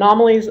about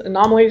anomalies.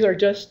 Anomalies are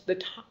just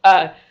the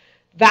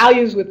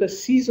values with the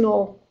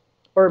seasonal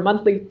or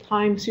monthly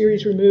time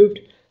series removed.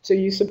 So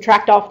you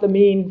subtract off the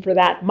mean for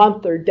that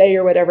month or day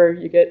or whatever.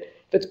 You get,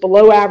 if it's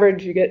below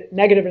average, you get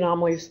negative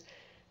anomalies.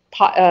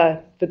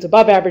 If it's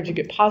above average, you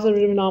get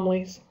positive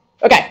anomalies.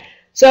 Okay,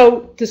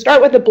 so to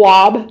start with the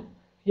blob,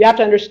 you have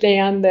to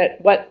understand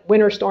that what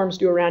winter storms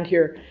do around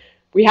here.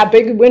 We have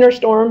big winter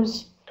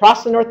storms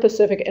across the North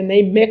Pacific, and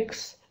they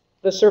mix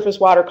the surface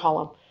water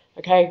column,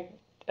 okay?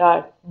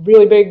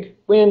 Really big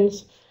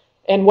winds.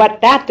 And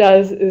what that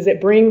does is it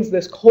brings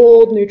this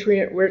cold,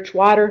 nutrient-rich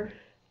water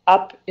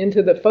up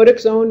into the photic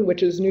zone,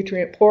 which is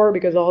nutrient poor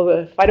because all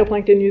the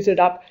phytoplankton use it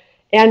up.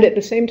 And at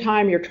the same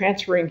time, you're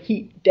transferring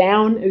heat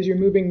down as you're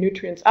moving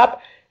nutrients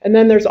up. And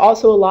then there's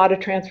also a lot of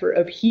transfer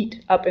of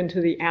heat up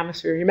into the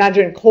atmosphere. You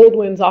imagine cold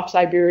winds off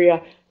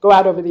Siberia go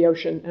out over the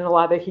ocean, and a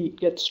lot of the heat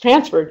gets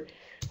transferred.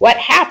 What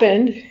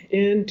happened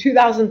in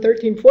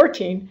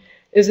 2013-14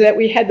 is that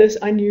we had this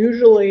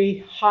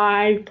unusually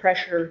high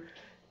pressure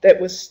that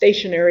was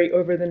stationary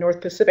over the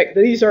North Pacific.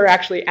 These are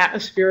actually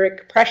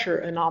atmospheric pressure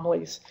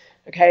anomalies.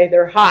 Okay,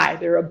 they're high,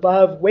 they're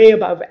above, way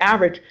above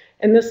average.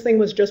 And this thing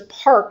was just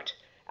parked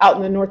out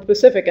in the North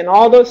Pacific, and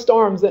all those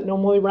storms that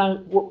normally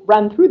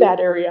run through that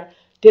area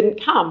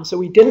didn't come. So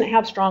we didn't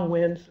have strong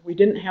winds, we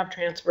didn't have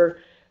transfer,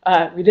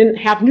 we didn't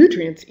have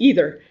nutrients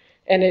either.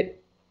 And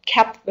it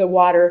kept the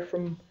water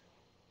from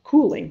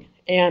cooling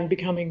and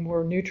becoming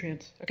more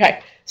nutrients.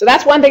 Okay, so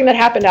that's one thing that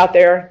happened out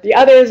there. The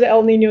other is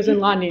El Ninos and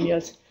La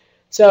Ninas.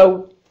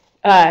 So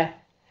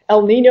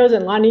El Ninos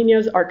and La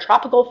Ninas are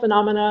tropical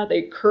phenomena.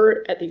 They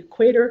occur at the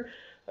equator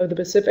of the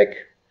Pacific.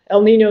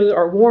 El Ninos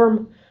are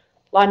warm,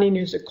 La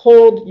Ninas are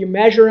cold. You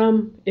measure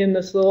them in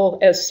this little,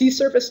 as sea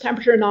surface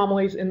temperature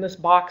anomalies in this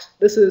box.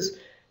 This is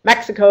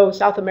Mexico,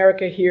 South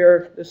America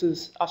here. This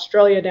is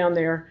Australia down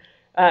there.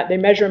 They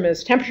measure them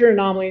as temperature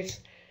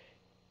anomalies.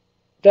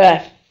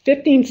 The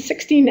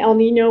 1516 El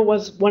Nino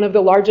was one of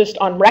the largest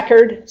on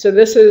record. So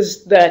this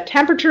is the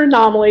temperature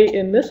anomaly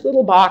in this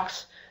little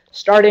box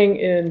starting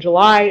in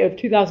July of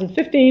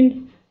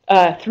 2015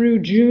 through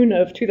June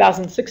of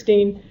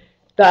 2016.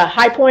 The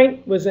high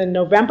point was in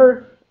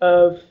November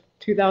of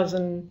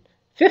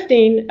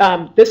 2015.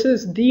 This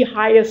is the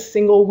highest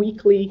single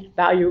weekly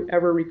value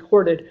ever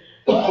recorded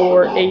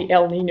for a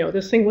El Nino.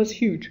 This thing was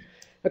huge.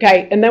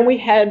 Okay, and then we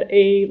had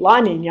a La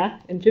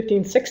Nina in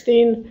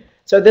 1516.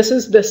 So this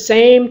is the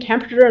same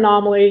temperature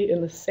anomaly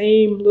in the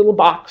same little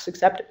box,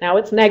 except now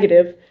it's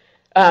negative.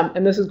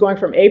 And this is going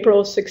from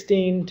April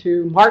 16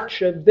 to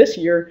March of this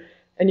year.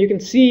 And you can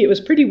see it was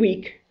pretty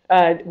weak.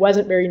 It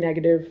wasn't very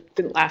negative,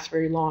 didn't last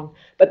very long.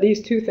 But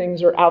these two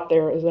things are out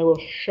there, as I will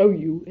show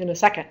you in a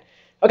second.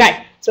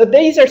 Okay, so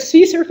these are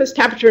sea surface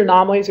temperature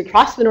anomalies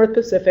across the North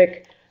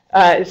Pacific.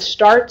 It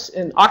starts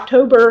in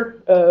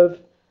October of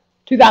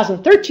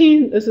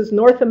 2013. This is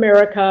North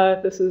America.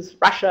 This is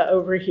Russia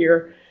over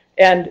here.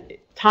 And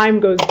time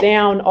goes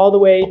down all the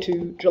way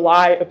to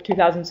July of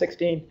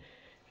 2016.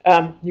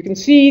 You can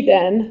see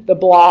then the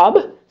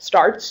blob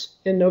starts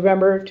in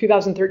November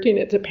 2013.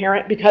 It's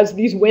apparent because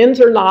these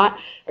winds are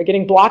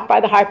getting blocked by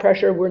the high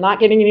pressure. We're not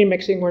getting any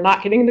mixing. We're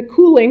not getting the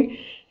cooling,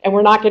 and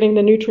we're not getting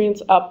the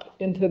nutrients up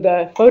into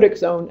the photic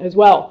zone as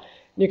well.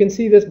 You can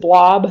see this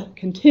blob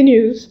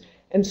continues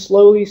and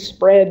slowly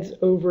spreads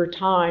over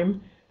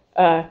time.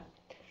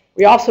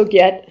 We also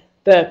get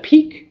the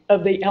peak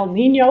of the El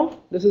Nino.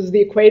 This is the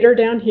equator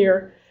down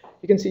here.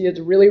 You can see it's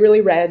really,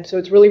 really red, so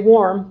it's really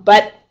warm.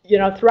 But you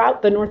know,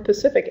 throughout the North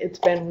Pacific, it's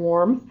been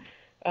warm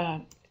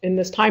in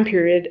this time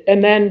period.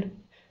 And then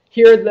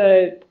here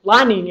the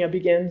La Nina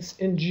begins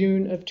in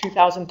June of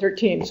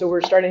 2013. So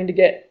we're starting to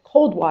get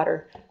cold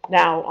water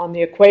now on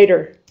the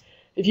equator.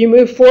 If you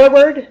move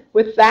forward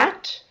with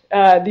that,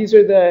 these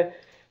are the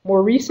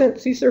more recent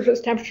sea surface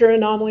temperature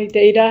anomaly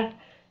data.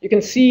 You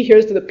can see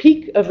here's the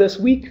peak of this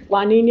weak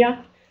La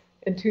Nina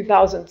in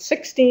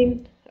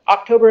 2016,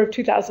 October of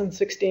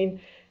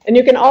 2016. And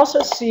you can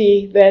also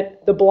see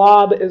that the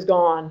blob is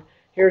gone.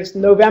 Here's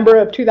November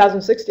of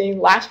 2016.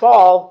 Last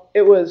fall,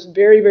 it was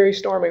very, very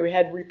stormy. We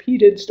had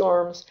repeated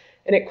storms,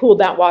 and it cooled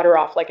that water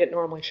off like it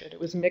normally should. It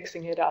was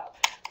mixing it up.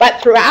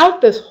 But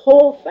throughout this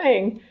whole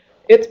thing,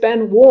 it's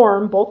been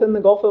warm, both in the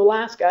Gulf of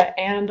Alaska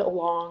and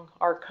along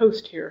our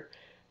coast here.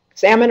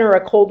 Salmon are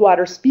a cold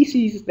water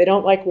species. They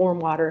don't like warm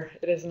water.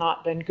 It has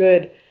not been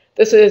good.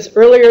 This is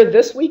earlier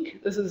this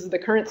week. This is the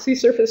current sea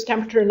surface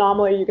temperature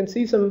anomaly. You can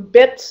see some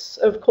bits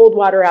of cold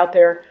water out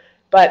there,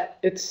 but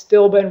it's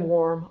still been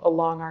warm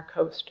along our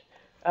coast.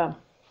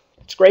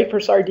 It's great for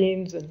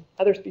sardines and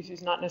other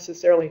species, not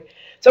necessarily.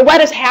 So what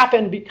has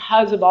happened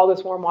because of all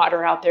this warm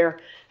water out there?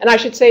 And I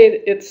should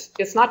say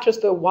it's not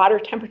just the water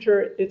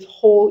temperature, it's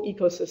whole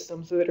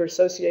ecosystems that are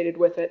associated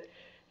with it.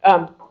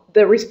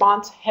 The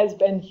response has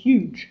been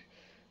huge.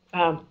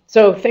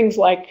 So things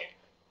like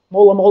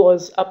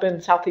molas up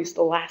in Southeast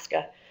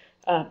Alaska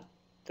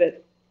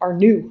that are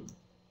new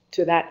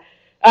to that.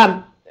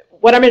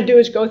 What I'm going to do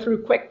is go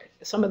through quick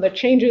some of the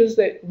changes,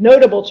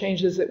 notable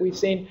changes that we've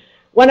seen.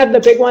 One of the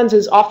big ones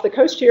is off the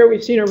coast here.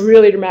 We've seen a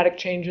really dramatic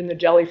change in the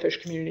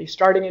jellyfish community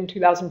starting in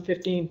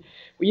 2015.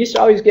 We used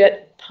to always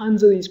get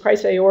tons of these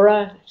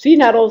Chrysaora sea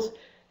nettles,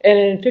 and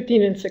in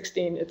 15 and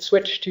 16 it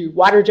switched to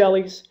water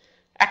jellies,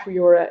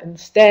 Acroeura.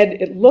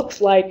 Instead, it looks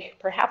like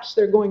perhaps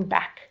they're going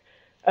back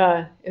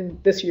in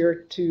this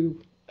year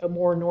to a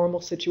more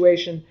normal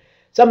situation.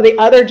 Some of the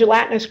other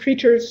gelatinous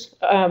creatures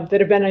that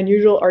have been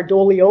unusual are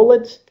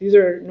doliolids. These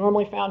are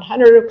normally found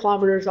hundreds of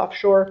kilometers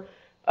offshore.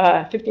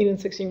 15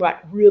 and 16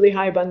 got really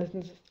high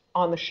abundance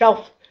on the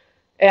shelf.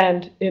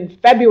 And in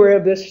February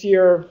of this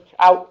year,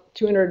 out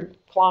 200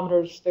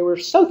 kilometers, they were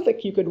so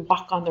thick you could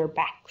walk on their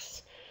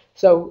backs.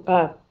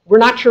 So we're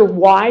not sure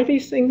why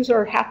these things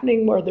are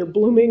happening, where they're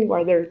blooming,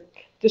 where their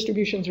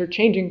distributions are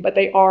changing, but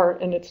they are,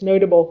 and it's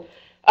notable.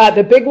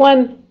 The big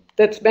one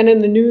that's been in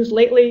the news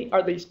lately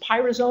are these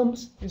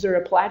pyrosomes. These are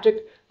a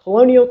pelagic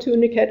colonial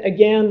tunicate.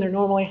 Again, they're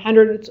normally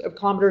hundreds of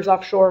kilometers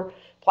offshore.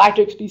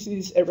 Pelagic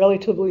species at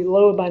relatively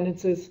low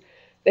abundances.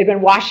 They've been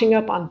washing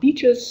up on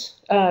beaches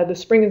the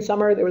spring and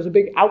summer. There was a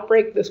big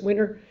outbreak this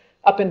winter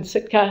up in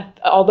Sitka.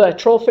 All the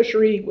troll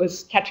fishery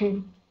was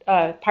catching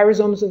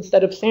pyrosomes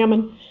instead of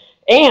salmon.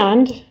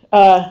 And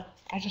I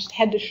just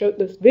had to show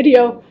this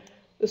video.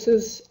 This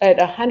is at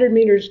 100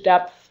 meters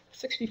depth,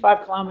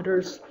 65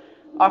 kilometers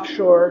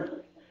offshore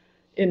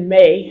in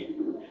May.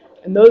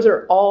 And those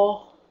are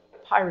all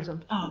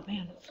pyrosomes. Oh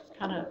man, it's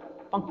kind of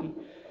funky.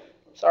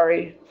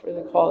 Sorry for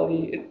the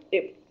quality.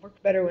 It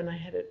worked better when I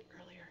had it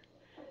earlier.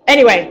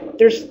 Anyway,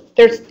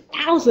 there's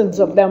thousands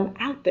of them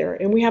out there,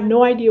 and we have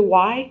no idea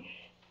why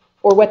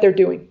or what they're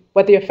doing,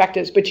 what the effect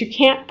is. But you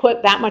can't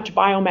put that much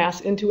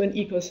biomass into an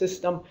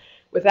ecosystem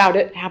without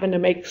it having to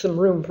make some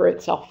room for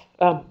itself.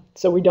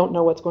 So we don't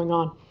know what's going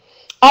on.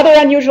 Other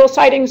unusual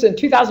sightings in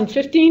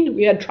 2015,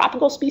 we had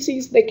tropical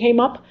species that came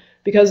up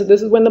because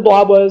this is when the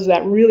blob was,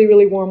 that really,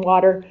 really warm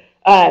water.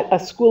 A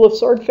school of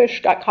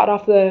swordfish got caught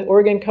off the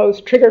Oregon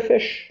coast,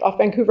 triggerfish off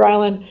Vancouver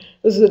Island.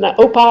 This is an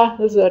opa,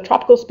 this is a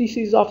tropical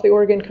species off the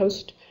Oregon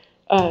coast,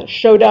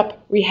 showed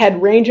up. We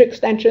had range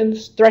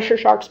extensions, thresher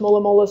sharks,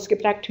 mola mola,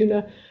 skipjack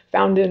tuna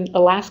found in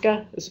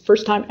Alaska. It's the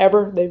first time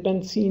ever they've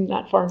been seen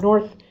that far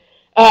north.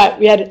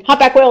 We had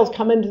humpback whales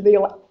come into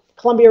the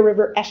Columbia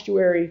River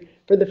estuary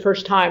for the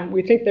first time.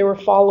 We think they were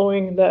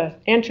following the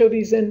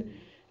anchovies in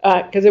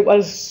because it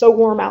was so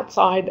warm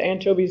outside, the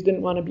anchovies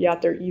didn't want to be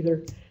out there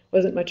either.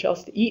 Wasn't much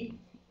else to eat.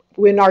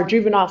 In our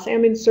juvenile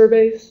salmon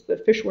surveys, the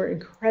fish were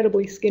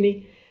incredibly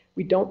skinny.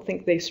 We don't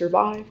think they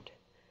survived.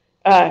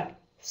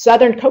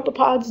 Southern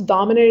copepods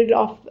dominated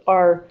off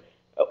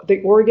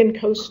the Oregon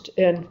coast,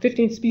 and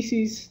 15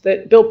 species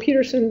that Bill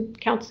Peterson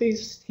counts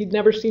these. He'd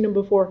never seen them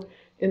before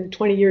in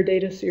 20-year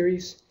data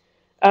series.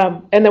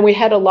 And then we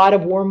had a lot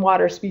of warm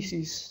water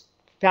species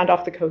found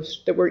off the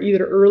coast that were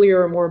either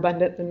earlier or more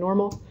abundant than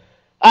normal.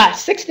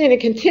 16, it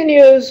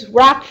continues,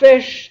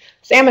 rockfish.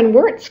 Salmon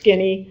weren't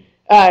skinny.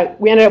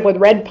 We ended up with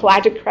red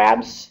pelagic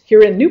crabs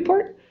here in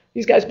Newport.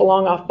 These guys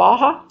belong off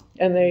Baja,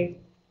 and they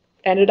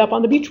ended up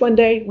on the beach one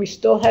day. We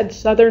still had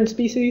southern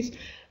species.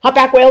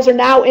 Humpback whales are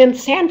now in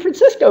San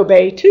Francisco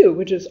Bay, too,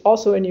 which is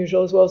also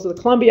unusual, as well as the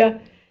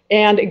Columbia.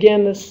 And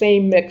again, the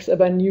same mix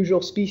of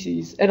unusual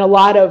species, and a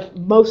lot of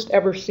most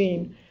ever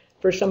seen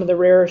for some of the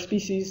rarer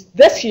species.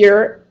 This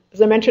year,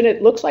 as I mentioned,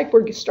 it looks like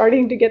we're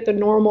starting to get the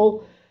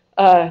normal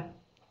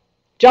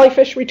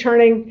jellyfish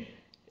returning.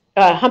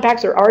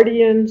 Humpbacks are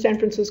already in San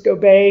Francisco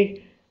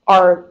Bay.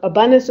 Our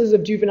abundances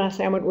of juvenile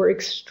salmon were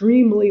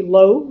extremely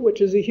low, which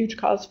is a huge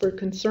cause for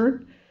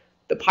concern.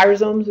 The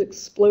pyrosomes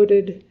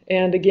exploded,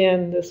 and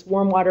again, this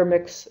warm water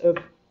mix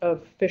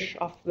of fish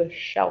off the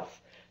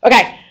shelf.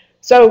 Okay,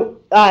 so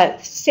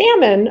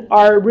salmon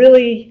are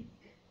really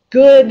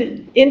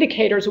good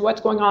indicators of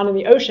what's going on in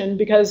the ocean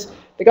because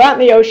they go out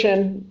in the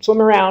ocean,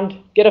 swim around,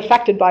 get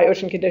affected by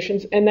ocean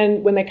conditions, and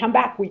then when they come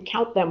back, we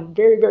count them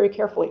very, very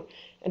carefully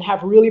and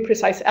have really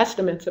precise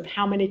estimates of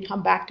how many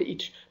come back to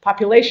each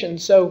population.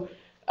 So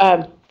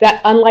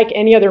that unlike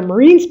any other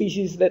marine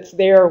species that's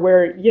there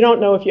where you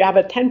don't know if you have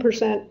a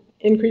 10%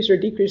 increase or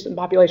decrease in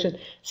population,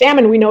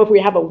 salmon, we know if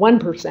we have a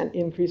 1%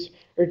 increase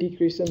or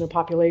decrease in the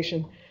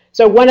population.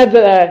 So one of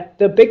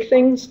the big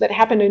things that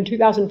happened in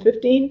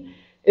 2015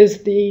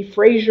 is the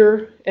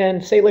Fraser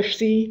and Salish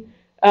Sea,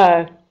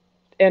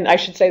 and I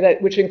should say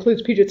that, which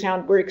includes Puget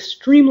Sound, were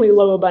extremely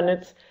low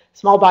abundance,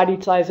 small body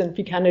size, and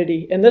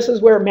fecundity. And this is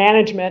where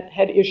management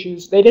had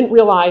issues. They didn't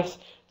realize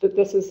that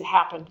this has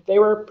happened. They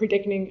were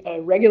predicting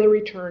a regular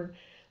return.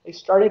 They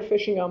started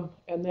fishing them,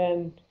 and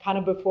then kind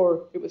of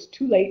before it was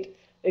too late,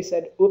 they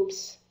said,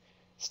 oops,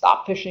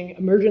 stop fishing,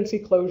 emergency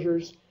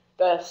closures.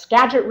 The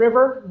Skagit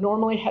River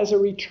normally has a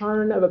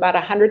return of about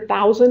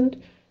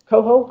 100,000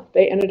 coho.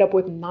 They ended up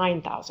with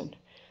 9,000.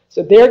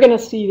 So they're going to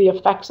see the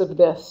effects of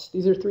this.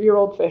 These are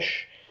 3-year-old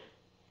fish.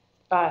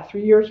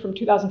 3 years from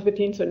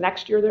 2015, so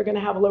next year they're going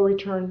to have a low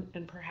return,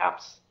 and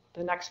perhaps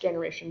the next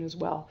generation as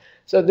well.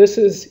 So this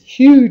is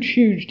huge,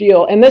 huge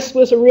deal. And this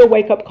was a real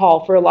wake-up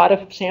call for a lot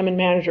of salmon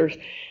managers.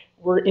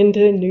 We're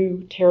into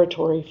new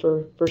territory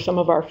for some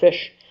of our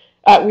fish.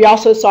 We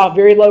also saw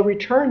very low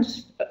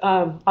returns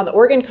on the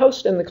Oregon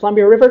coast and the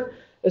Columbia River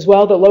as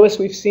well, the lowest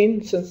we've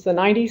seen since the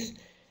 90s.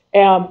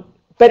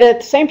 But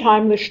at the same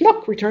time, the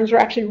Chinook returns are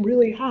actually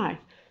really high.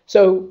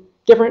 So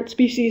different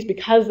species,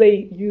 because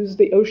they use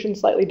the ocean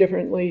slightly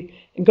differently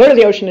and go to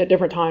the ocean at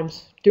different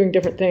times, doing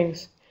different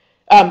things.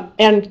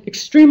 And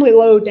extremely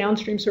low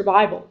downstream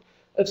survival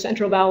of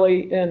Central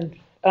Valley and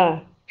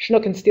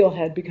Chinook and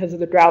steelhead because of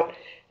the drought.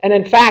 And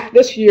in fact,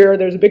 this year,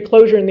 there's a big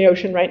closure in the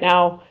ocean right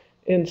now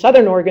in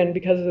southern Oregon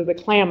because of the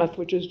Klamath,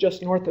 which is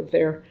just north of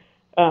there,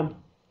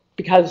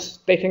 because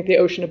they think the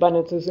ocean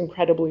abundance is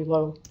incredibly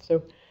low.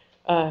 So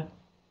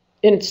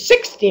in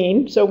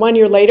 16, so 1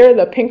 year later,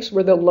 the pinks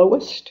were the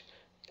lowest.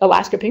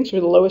 Alaska pinks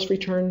were the lowest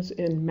returns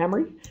in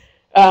memory.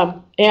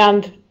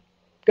 And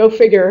go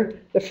figure,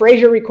 the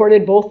Fraser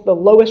recorded both the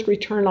lowest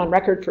return on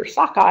record for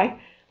sockeye,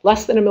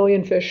 less than 1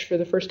 million fish for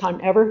the first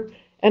time ever,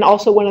 and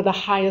also one of the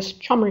highest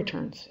chum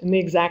returns in the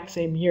exact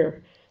same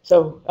year.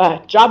 So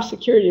job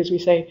security, as we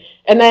say.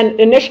 And then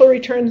initial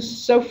returns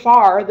so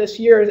far this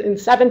year in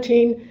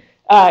 17,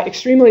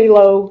 extremely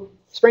low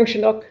spring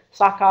Chinook,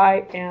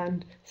 sockeye,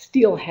 and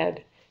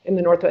steelhead in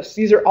the Northwest.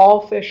 These are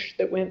all fish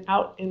that went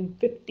out in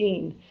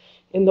 15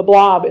 in the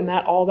Blob in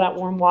all that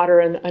warm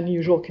water and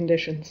unusual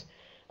conditions.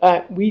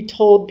 We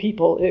told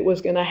people it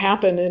was going to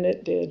happen, and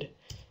it did.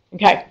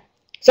 Okay,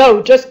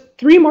 so just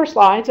 3 more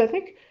slides, I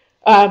think.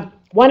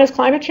 One is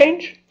climate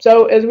change.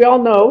 So as we all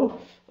know,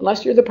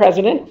 unless you're the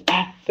president,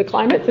 the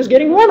climate is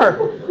getting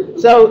warmer.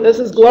 So this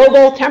is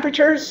global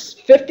temperatures.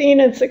 15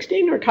 and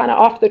 16 are kind of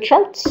off the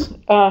charts.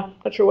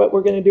 Not sure what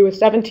we're going to do with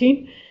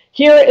 17.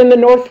 Here in the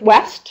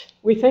Northwest,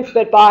 we think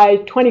that by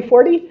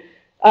 2040,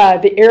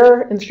 the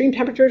air and stream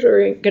temperatures are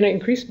going to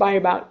increase by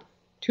about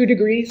 2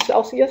 degrees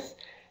Celsius.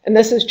 And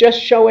this is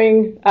just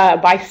showing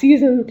by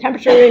season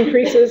temperature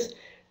increases.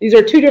 These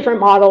are 2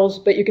 different models,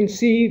 but you can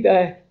see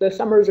the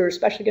summers are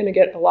especially going to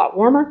get a lot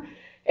warmer.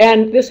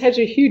 And this has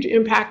a huge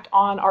impact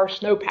on our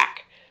snowpack.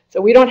 So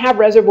we don't have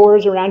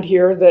reservoirs around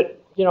here that,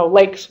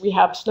 lakes, we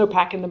have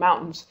snowpack in the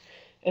mountains.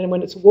 And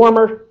when it's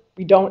warmer,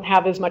 we don't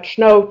have as much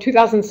snow.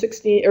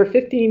 2016 or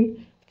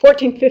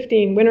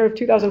 14-15, winter of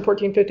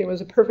 2014-15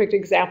 was a perfect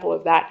example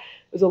of that.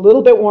 It was a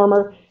little bit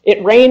warmer.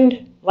 It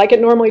rained like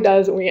it normally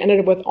does, and we ended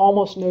up with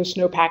almost no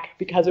snowpack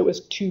because it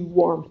was too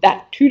warm.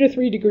 That 2 to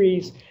 3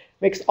 degrees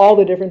makes all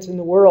the difference in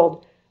the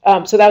world.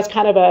 So that was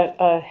kind of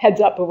a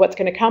heads up of what's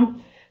going to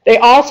come. They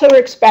also are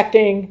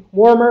expecting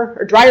warmer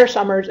or drier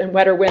summers and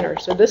wetter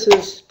winters. So this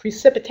is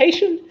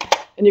precipitation,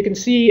 and you can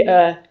see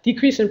a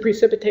decrease in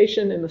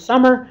precipitation in the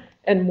summer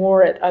and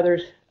more at other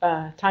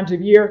times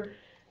of year.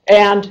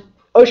 And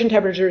ocean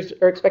temperatures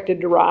are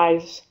expected to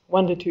rise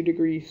 1 to 2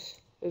 degrees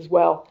as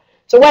well.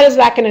 So what is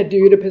that going to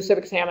do to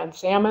Pacific salmon?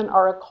 Salmon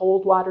are a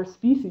cold water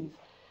species.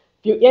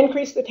 If you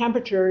increase the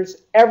temperatures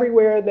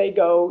everywhere they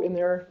go in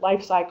their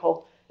life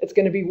cycle, it's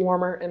going to be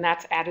warmer, and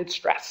that's added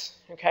stress.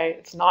 Okay,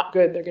 it's not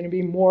good. They're going to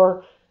be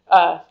more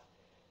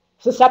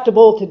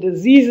susceptible to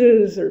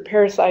diseases or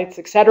parasites,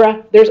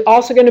 etc. There's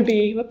also going to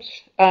be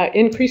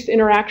increased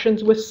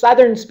interactions with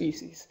southern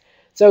species.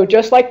 So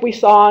just like we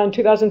saw in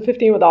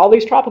 2015 with all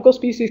these tropical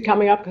species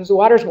coming up because the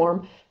water's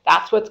warm,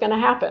 that's what's going to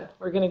happen.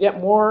 We're going to get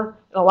more,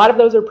 and a lot of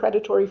those are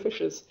predatory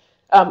fishes,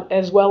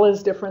 as well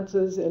as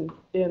differences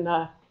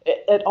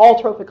at all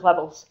trophic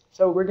levels.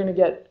 So we're going to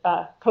get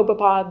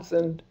copepods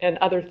and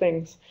other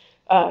things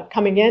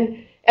coming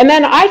in. And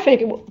then I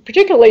think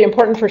particularly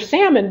important for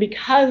salmon,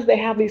 because they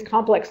have these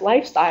complex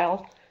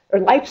lifestyles or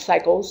life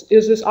cycles,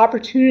 is this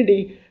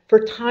opportunity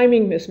for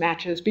timing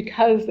mismatches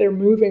because they're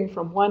moving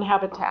from one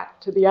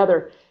habitat to the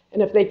other.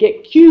 And if they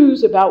get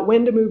cues about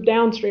when to move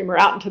downstream or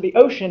out into the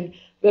ocean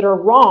that are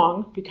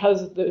wrong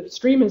because the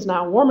stream is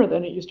now warmer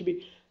than it used to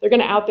be, they're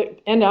going to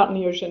end out in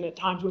the ocean at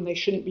times when they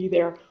shouldn't be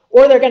there,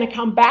 or they're going to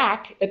come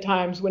back at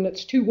times when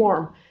it's too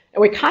warm.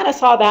 And we kind of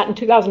saw that in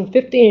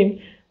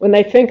 2015 when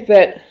they think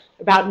that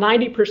about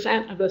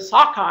 90% of the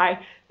sockeye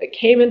that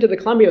came into the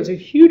Columbia was a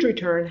huge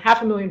return,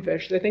 500,000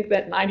 fish. They think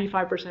that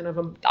 95% of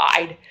them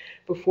died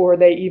before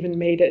they even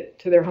made it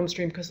to their home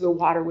stream because the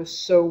water was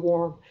so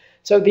warm.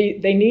 So they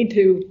need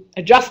to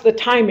adjust the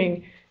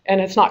timing, and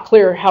it's not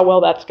clear how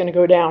well that's going to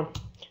go down.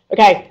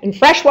 Okay, in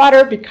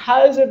freshwater,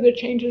 because of the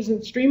changes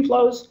in stream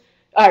flows,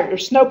 or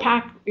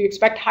snowpack, we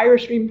expect higher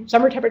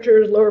summer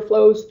temperatures, lower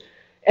flows,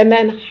 and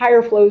then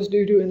higher flows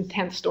due to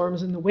intense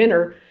storms in the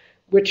winter,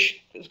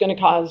 which is going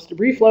to cause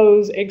debris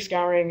flows, egg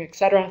scouring,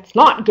 etc. It's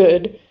not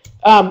good.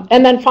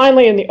 And then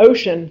finally in the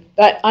ocean,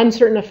 that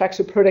uncertain effects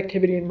of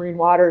productivity in marine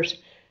waters.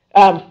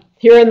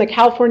 Here in the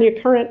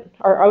California current,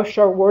 our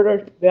offshore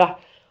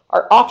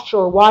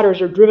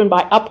waters are driven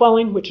by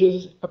upwelling, which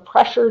is a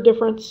pressure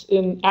difference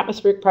in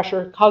atmospheric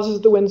pressure, causes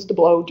the winds to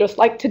blow, just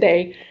like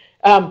today.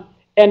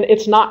 And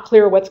it's not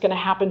clear what's going to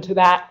happen to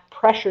that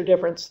pressure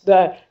difference.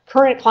 The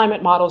current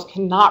climate models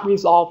cannot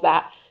resolve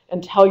that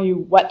and tell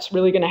you what's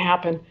really going to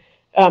happen.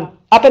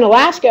 Up in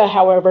Alaska,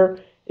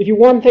 however, if you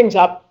warm things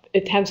up,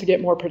 it tends to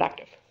get more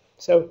productive.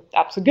 So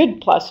that's a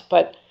good plus,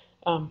 but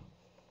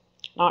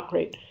not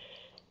great.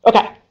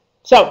 Okay,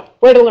 so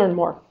where to learn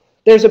more?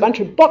 There's a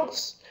bunch of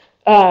books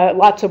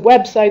lots of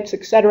websites,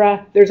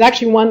 etc. There's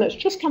actually one that's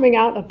just coming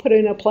out. I'll put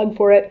in a plug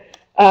for it.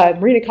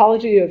 Marine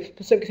Ecology of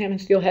Pacific Salmon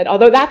Steelhead,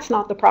 although that's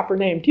not the proper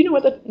name. Do you know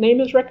what the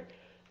name is, Rick,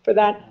 for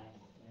that?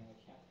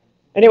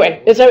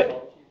 Anyway,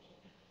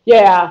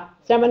 yeah,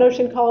 Salmon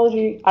Ocean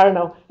Ecology, I don't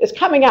know. It's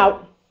coming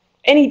out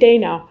any day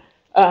now,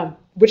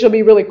 which will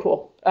be really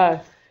cool.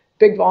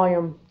 Big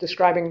volume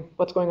describing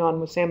what's going on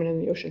with salmon in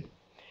the ocean.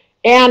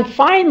 And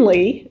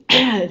finally,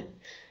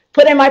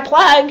 put in my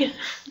plug,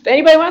 if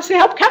anybody wants to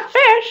help cut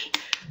fish,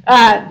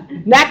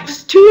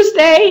 next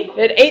Tuesday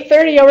at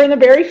 8:30 over in the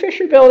Berry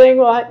Fisher building,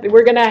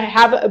 we're going to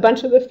have a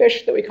bunch of the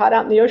fish that we caught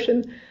out in the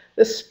ocean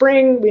this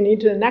spring. We need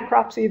to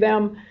necropsy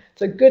them.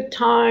 It's a good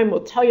time.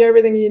 We'll tell you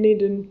everything you need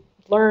to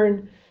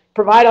learn.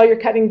 Provide all your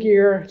cutting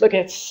gear. Look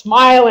at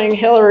smiling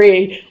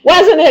Hillary.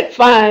 Wasn't it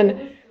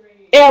fun?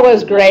 It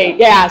was great.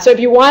 Yeah. So if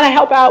you want to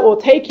help out, we'll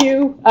take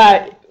you.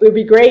 It would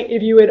be great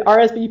if you would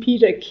RSVP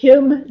to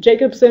Kim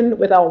Jacobson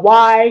with a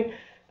Y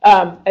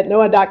at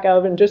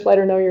NOAA.gov and just let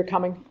her know you're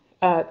coming.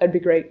 That'd be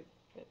great.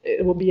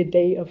 It will be a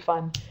day of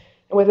fun.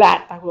 And with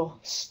that, I will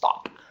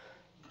stop.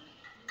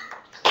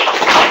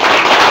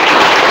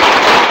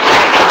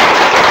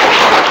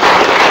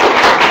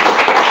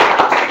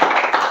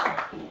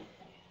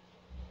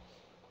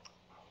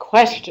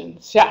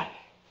 Questions? Yeah.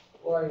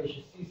 Laurie, as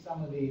you see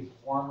some of these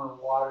warmer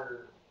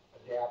water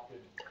adapted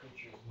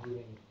creatures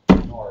moving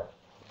north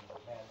in the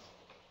events,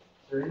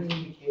 is there any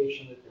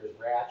indication that there's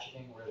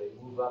ratcheting where they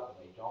move up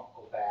and they don't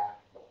go back?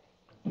 I'm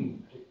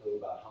thinking particularly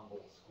about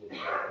Humboldt squid,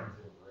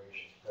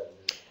 voracious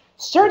predators.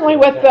 Certainly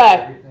with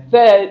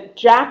the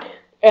jack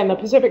and the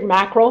Pacific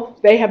mackerel,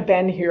 they have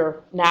been here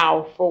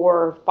now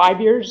for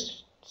 5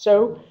 years.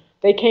 So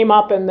they came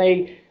up and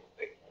they,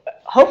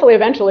 hopefully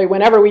eventually,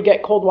 whenever we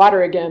get cold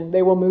water again,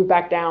 they will move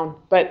back down.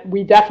 But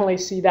we definitely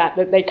see that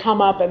they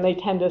come up and they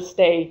tend to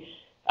stay.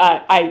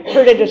 I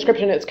heard a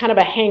description, it's kind of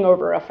a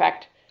hangover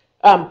effect.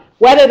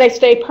 Whether they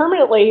stay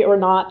permanently or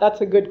not, that's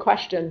a good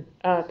question.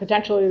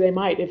 Potentially they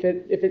might.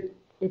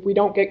 If we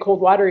don't get cold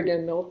water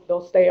again,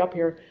 they'll stay up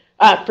here.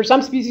 For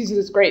some species,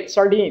 it's great.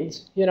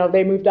 Sardines,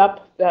 they moved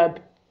up.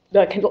 The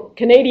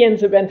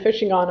Canadians have been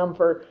fishing on them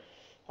for,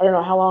 I don't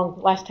know how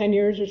long, last 10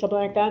 years or something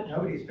like that?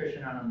 Nobody's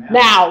fishing on them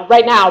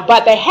right now,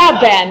 but they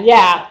have been,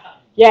 yeah.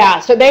 Yeah,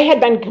 so they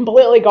had been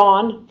completely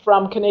gone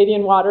from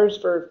Canadian waters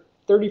for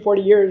 30,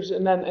 40 years,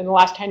 and then in the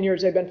last 10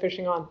 years they've been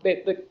fishing on.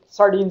 The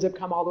sardines have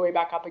come all the way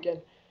back up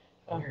again.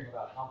 I'm hearing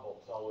about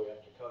Humboldt all the way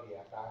up to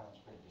Kodiak Island. It's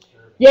pretty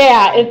disturbing.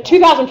 Yeah, in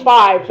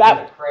 2005.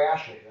 That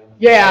crash of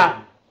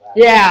them.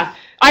 Yeah.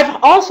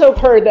 I've also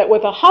heard that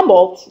with the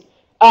Humboldts,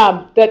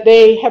 that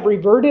they have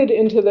reverted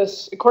into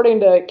this, according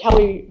to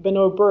Kelly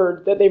Benoit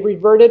Bird, that they've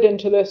reverted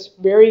into this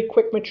very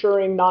quick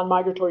maturing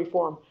non-migratory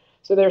form.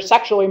 So they're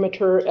sexually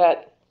mature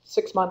at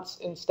 6 months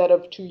instead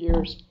of 2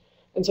 years.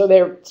 And so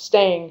they're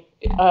staying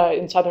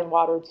in southern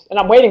waters. And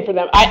I'm waiting for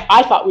them.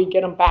 I thought we'd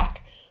get them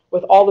back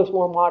with all this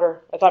warm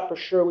water. I thought for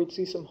sure we'd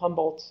see some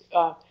Humboldts.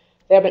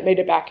 They haven't made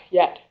it back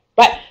yet.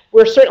 But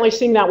we're certainly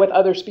seeing that with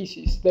other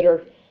species that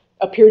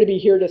appear to be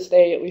here to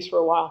stay, at least for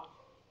a while.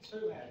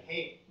 Certainly had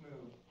hate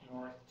moved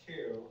north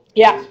too.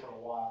 Yeah. At least for a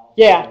while.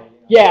 Yeah. So,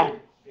 Yeah.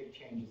 Big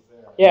changes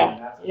there. Yeah.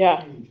 And that's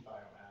a huge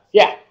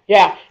biomass.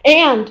 Yeah.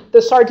 And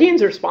the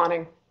sardines are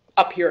spawning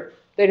up here.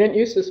 They didn't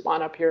used to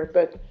spawn up here,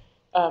 but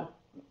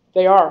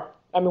they are.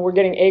 I mean, we're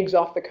getting eggs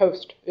off the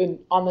coast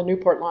on the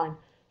Newport line.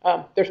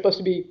 They're supposed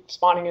to be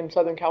spawning in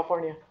Southern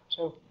California.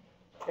 So,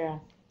 yeah,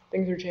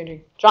 things are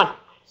changing. John?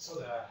 So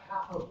the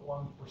half of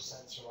 1%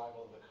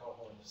 survival of the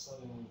coho in the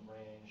southern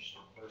range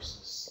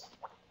versus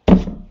 1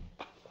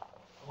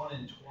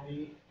 in 20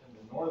 in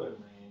the northern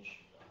range,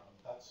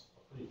 that's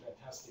a pretty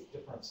fantastic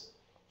difference.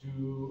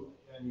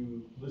 And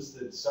you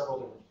listed several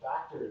different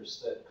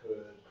factors that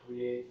could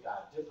create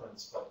that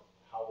difference, but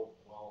how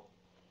well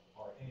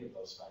are any of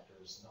those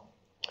factors known?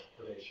 Like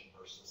predation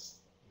versus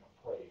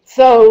prey.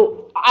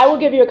 So I will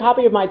give you a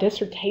copy of my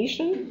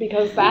dissertation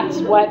because that's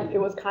what it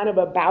was kind of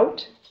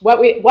about. What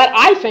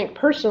I think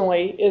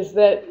personally is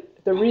that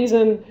the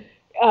reason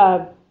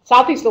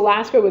Southeast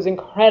Alaska was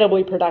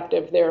incredibly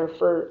productive there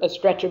for a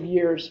stretch of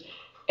years,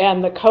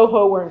 and the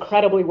coho were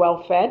incredibly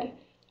well fed.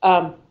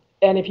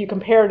 And if you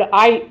compared,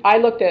 I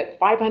looked at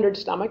 500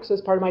 stomachs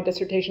as part of my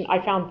dissertation. I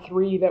found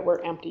 3 that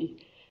were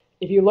empty.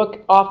 If you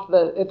look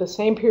at the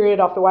same period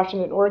off the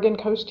Washington-Oregon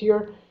coast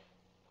here,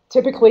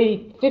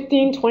 typically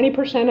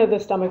 15-20% of the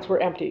stomachs were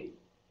empty,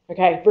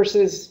 okay,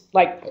 versus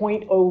like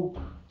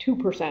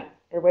 0.02%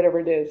 or whatever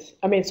it is.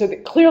 I mean, so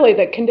clearly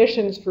the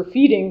conditions for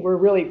feeding were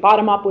really,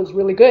 bottom up was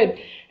really good.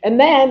 And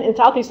then in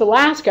Southeast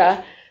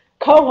Alaska,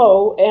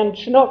 coho and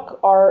chinook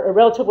are a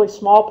relatively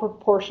small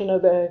proportion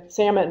of the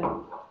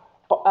salmon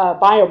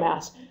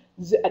biomass.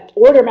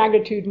 Order of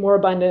magnitude more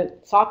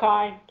abundant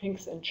sockeye,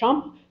 pinks, and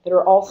chump that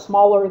are all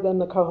smaller than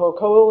the coho.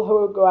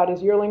 Coho go out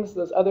as yearlings,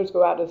 those others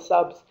go out as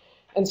subs.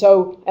 And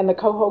the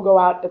coho go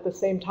out at the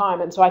same time.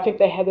 And so I think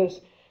they had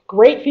this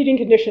great feeding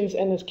conditions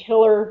and this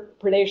killer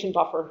predation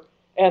buffer,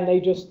 and they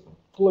just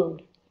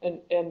bloomed. And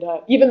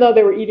even though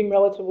they were eating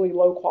relatively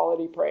low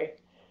quality prey,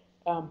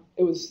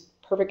 it was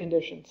perfect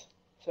conditions.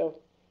 So,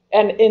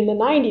 and in the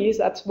 90s,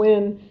 that's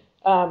when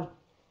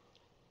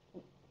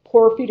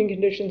poor feeding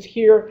conditions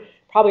here,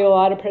 probably a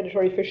lot of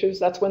predatory fishes.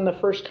 That's when the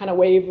first kind of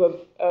wave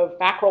of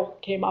mackerel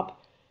came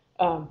up.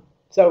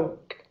 So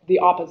the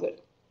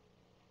opposite.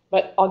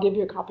 But I'll give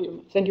you a copy,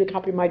 send you a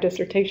copy of my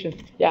dissertation.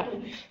 Yeah.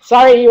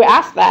 Sorry you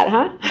asked that,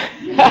 huh?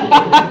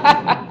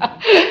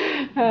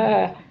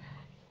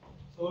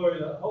 So Laurie,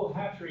 the whole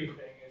hatchery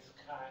thing is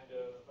kind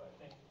of,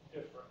 I think,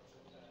 different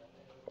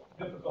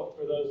and difficult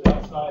for those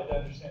outside to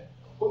understand.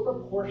 What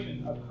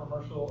proportion of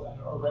commercial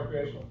and or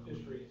recreational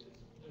fisheries is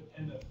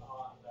dependent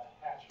on the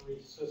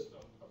hatchery system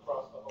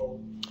across the whole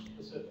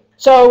Pacific?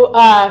 So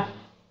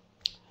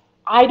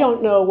I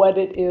don't know what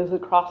it is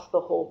across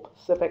the whole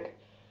Pacific.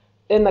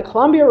 In the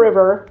Columbia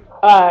River,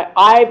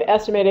 I've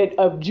estimated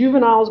of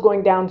juveniles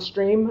going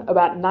downstream,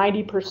 about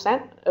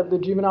 90% of the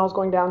juveniles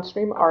going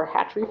downstream are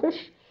hatchery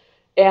fish.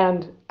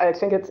 And I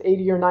think it's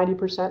 80 or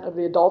 90% of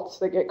the adults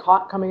that get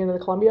caught coming into the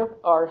Columbia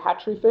are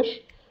hatchery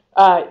fish.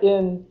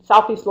 In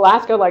Southeast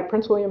Alaska, like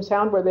Prince William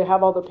Sound, where they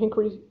have all the pink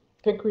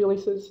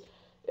releases,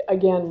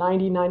 again,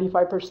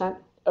 90-95%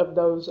 of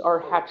those are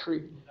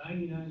hatchery.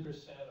 99% of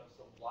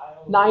the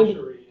wild 90.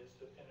 fishery is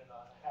dependent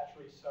on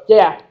hatchery substrate.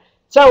 Yeah.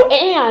 So,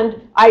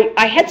 and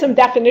I had some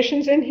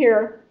definitions in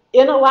here.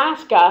 In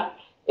Alaska,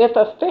 if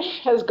a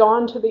fish has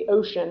gone to the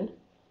ocean,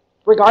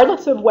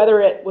 regardless of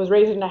whether it was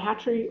raised in a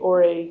hatchery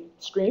or a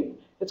stream,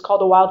 it's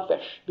called a wild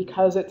fish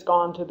because it's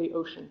gone to the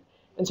ocean.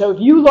 And so if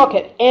you look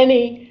at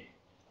any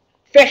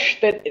fish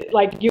that,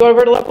 like you go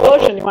over to local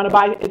ocean, you want to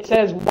buy, it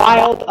says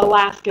wild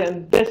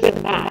Alaskan, this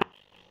and that,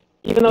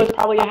 even though it's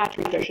probably a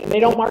hatchery fish. And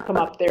they don't mark them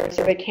up there,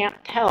 so they can't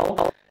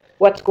tell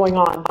what's going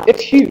on. It's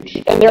huge.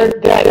 And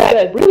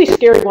the really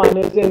scary one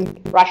is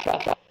in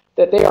Russia,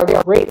 that they are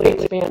greatly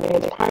expanding.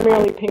 It's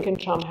primarily pink and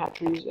chum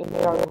hatcheries, and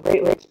they are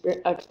greatly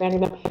expanding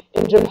them.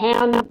 In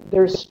Japan,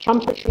 there's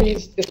chum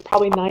fisheries. It's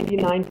probably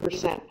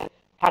 99%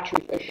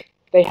 hatchery fish.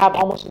 They have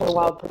almost no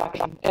wild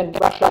production, and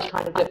Russia's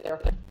trying to get there.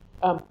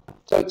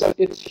 So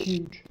it's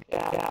huge.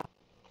 Yeah.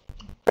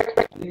 I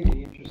think it'd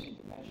be interesting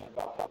to mention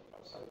about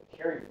sort of the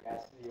carrying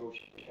capacity of the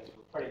ocean, because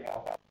we're putting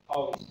out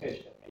all these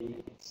fish that maybe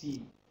you can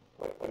see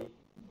what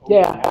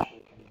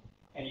actually can,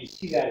 and you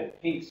see that in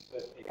pinks,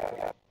 but they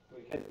got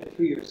because the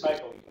 2-year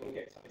cycle. You look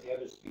at some of the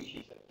other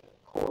species that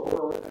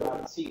corridor with them out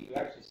at sea, you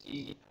actually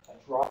see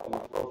a drop in the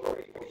growth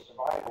rate or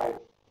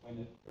survival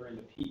when they're in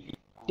the peak.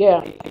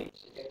 Yeah. So you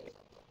get this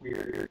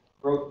weird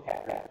growth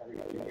pattern every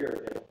other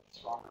year. They're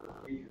stronger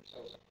and weaker. So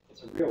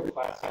it's a real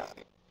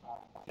classic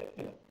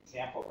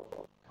example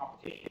of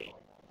competition.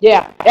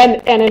 Yeah,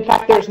 and in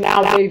fact, there's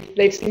now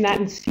they've seen that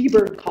in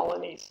seabird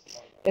colonies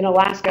in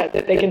Alaska,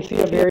 that they can see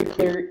a very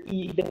clear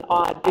even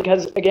odd,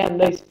 because again,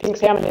 these pink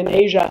salmon in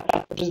Asia,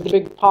 which is the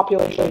big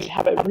populations,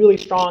 have a really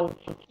strong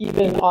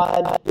even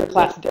odd year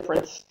class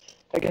difference,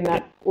 like in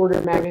that order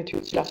of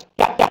magnitude stuff.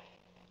 Yeah.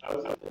 I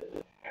was at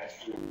the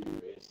hatchery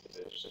raised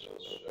the fish that will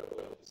show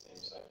with the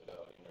same side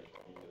fidelity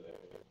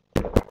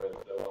where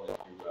they'll only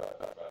do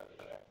about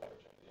the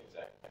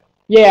exact.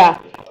 Yeah.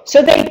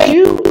 So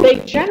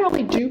they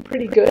generally do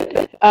pretty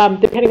good,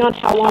 depending on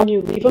how long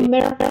you leave them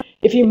there.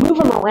 If you move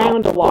them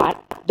around a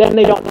lot, then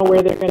they don't know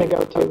where they're going to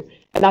go to.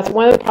 And that's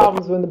one of the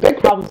problems, one of the big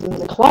problems in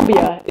the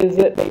Columbia is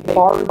that they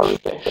barge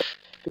fish.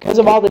 Because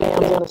of all the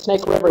dams in the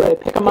Snake River, they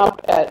pick them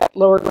up at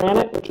Lower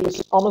Granite, which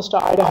is almost to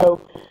Idaho,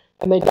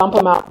 and they dump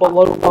them out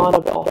below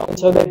Bonneville. And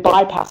so they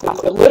bypass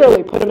it. They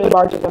literally put them in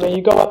barges. I mean,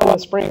 you go up in the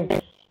spring,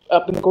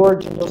 up in the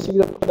gorge, and you'll see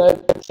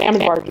the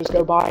salmon barges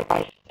go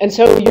by. And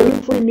so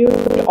you've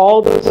removed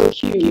all those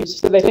cues,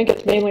 so they think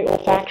it's mainly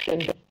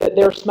olfaction, that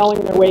they're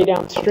smelling their way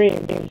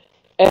downstream.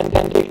 And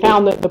they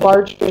found that the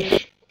barge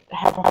fish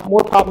have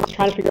more problems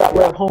trying to figure out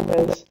where a home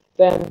is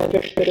than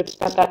fish that have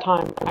spent that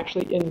time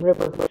actually in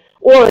river.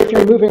 Or if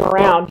you're moving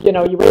around, you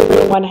raise them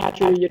in one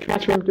hatchery, you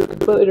transfer them to a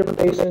completely different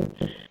basin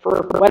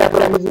for whatever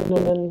reason,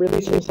 and then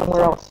release them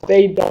somewhere else.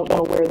 They don't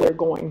know where they're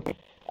going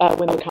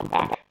when they come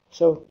back.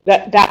 So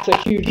that's a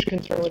huge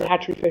concern with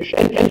hatchery fish.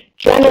 And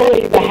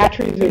generally, the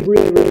hatcheries have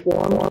really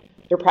reformed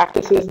their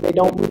practices. They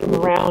don't move them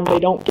around. They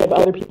don't give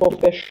other people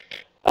fish.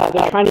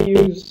 They're trying to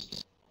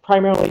use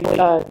primarily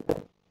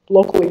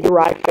locally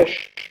derived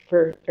fish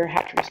for their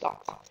hatchery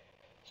stocks.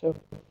 So,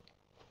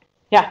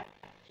 yeah.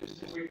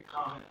 Just a quick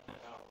comment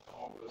about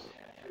all those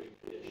hatchery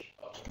fish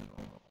up in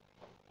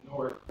the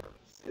North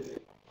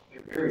Pacific.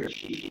 They're very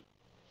cheap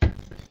to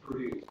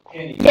produce.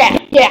 Yeah.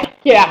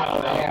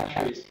 The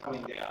hatcheries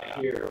coming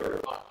down here are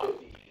about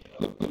 50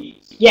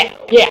 apiece. Yeah.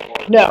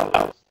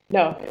 No.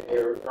 And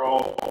they're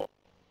all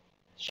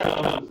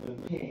chums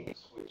and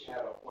pinks, which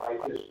have a wide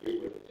history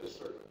with it just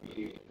sort of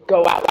medium.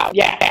 Go out.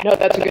 Yeah. No,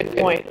 that's a good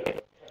point.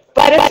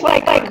 But it's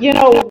like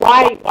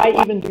why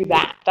even do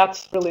that?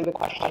 That's really the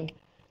question.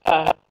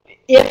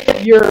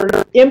 If you're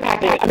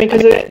impacting, I mean,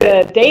 because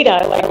the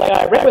data,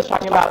 like Rick was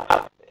talking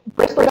about,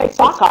 Bristol Bay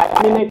sockeye,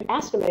 I mean, they've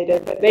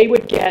estimated that they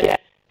would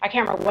get I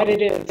can't remember what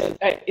it is.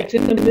 It's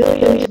in the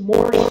millions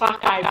more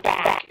sockeye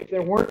back if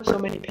there weren't so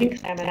many pink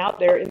salmon out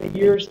there in the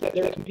years that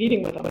they're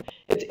competing with them.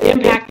 It's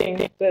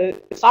impacting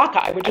the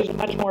sockeye, which is a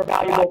much more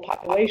valuable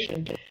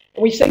population.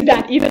 And we see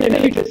that even in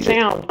Puget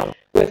Sound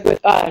with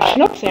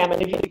Chinook salmon.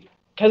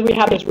 Because we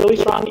have this really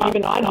strong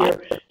even odd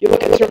here, you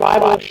look at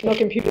survival of Chinook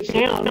in Puget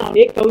Sound,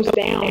 it goes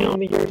down in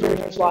the years where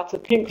there's lots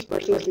of pinks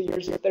versus the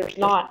years that there's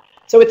not.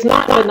 So it's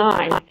not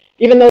benign.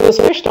 Even though those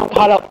fish don't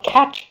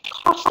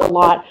cost a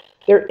lot,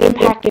 they're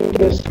impacting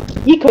this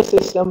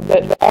ecosystem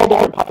that all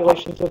different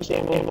populations of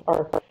salmon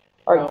are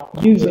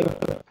using.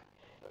 A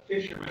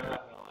fisherman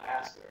up in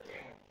Alaska are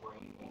kind of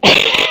brain.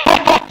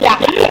 Yeah.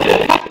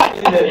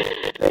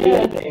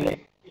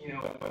 You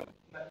know, in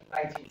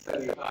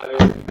 1975, it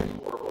was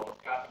horrible.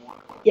 Got one.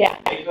 Yeah.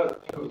 It was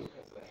because of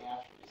the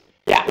hatcheries.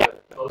 Yeah.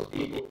 But most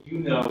people, you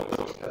know,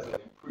 it's because of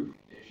improved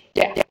conditions.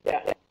 Yeah.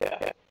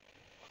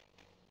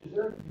 Is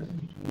there a difference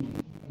between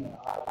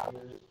odd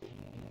years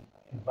being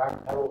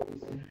environmental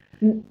reasons?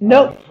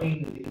 No. Between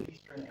the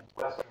eastern and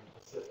western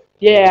Pacific.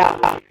 Yeah.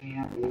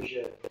 Japan,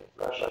 Asia,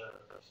 Russia,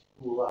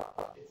 spool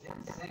up. It's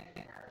in sync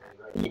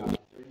apparently right now.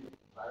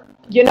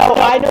 You know,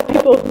 I know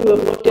people who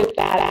have looked at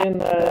that in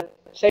the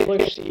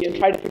Salish Sea and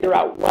tried to figure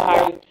out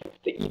why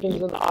the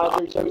evens and the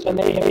odds are so, and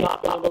they have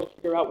not been able to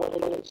figure out what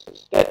it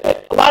is.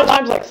 That a lot of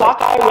times, like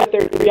sockeye,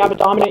 we have a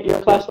dominant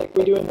year class like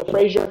we do in the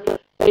Fraser,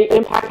 they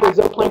impact the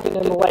zooplankton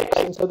in the lakes,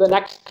 and so the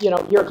next,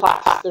 year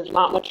class, there's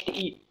not much to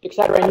eat,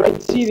 etc. And you can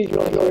see these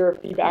really clear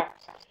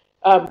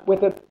feedbacks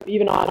with the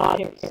even on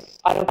pinks.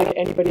 I don't think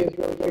anybody has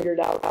really figured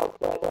out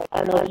what.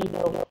 I don't know if you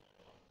know.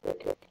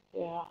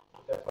 Yeah.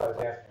 That's why I was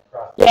asking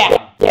across the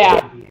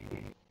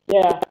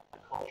Yeah.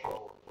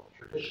 cultural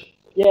traditions.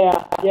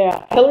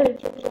 Yeah. Hillary, do you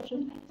have a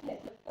question?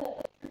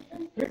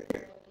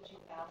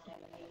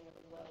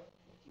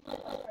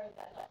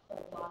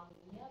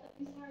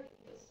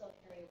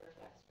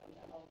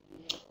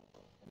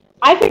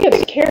 I think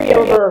it's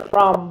carryover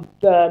from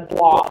the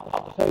Blob,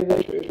 I'll tell you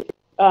the truth.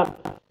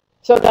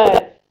 So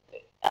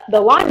the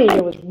La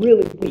Nina was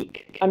really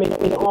weak. I mean, it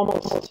was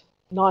almost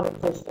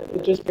non-existent.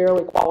 It just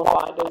barely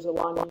qualified as a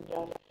La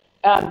Nina.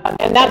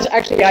 And that's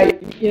actually,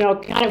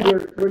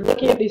 we're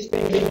looking at these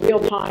things in real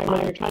time,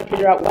 and we're trying to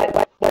figure out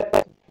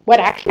what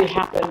actually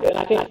happened. And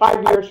I think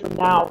 5 years from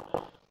now,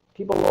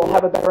 people will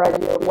have a better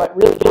idea of what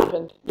really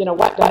happened,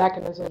 what the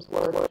mechanisms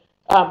were.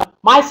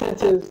 My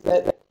sense is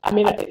that,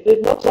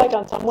 it looks like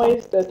on some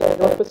ways that the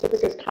North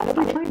Pacific is kind of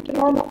returning to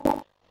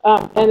normal.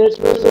 And it's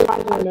really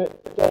surprising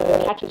that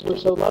the catches were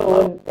so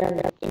low.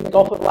 And in the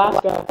Gulf of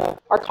Alaska,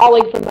 our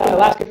colleague from the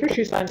Alaska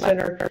Fisheries Science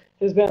Center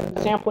has been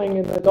sampling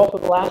in the Gulf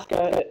of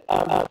Alaska,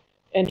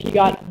 and he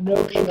got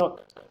no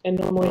Chinook. And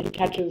normally he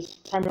catches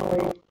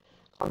primarily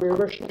Columbia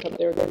River Chinook up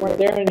there. They weren't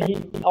there, and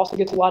he also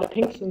gets a lot of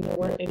pinks, and there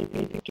weren't any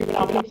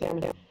juvenile pink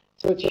salmon.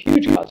 So it's a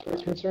huge cause for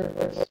concern.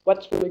 That's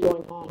what's really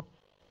going on.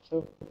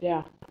 So,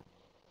 yeah.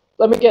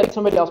 Let me get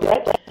somebody else,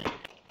 right?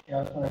 Yeah,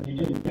 I was wondering,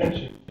 you didn't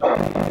mention the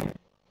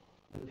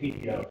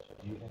PDO. So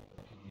do you think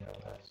the PDO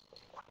has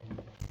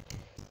anything?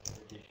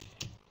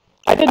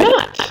 I did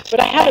not, but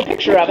I have a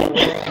picture of it.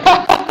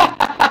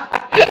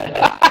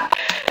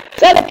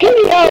 So the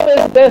PDO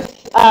is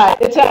this,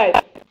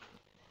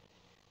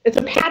 it's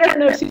a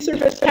pattern of sea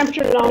surface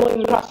temperature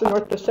anomalies across the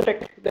North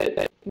Pacific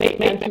that Nate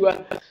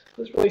Mantua,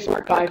 this really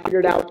smart guy,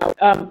 figured out.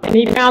 And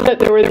he found that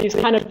there were these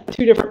kind of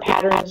two different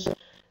patterns,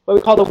 what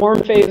we call the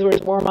warm phase, where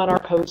it's warm on our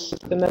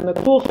coast, and then the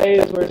cool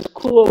phase, where it's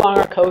cool along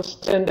our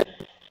coast. And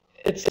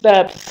it's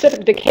the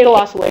Pacific decadal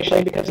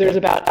oscillation, because there's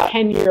about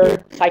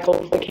 10-year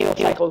cycles, decadal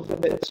cycles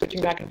of it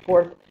switching back and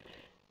forth.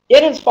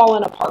 It has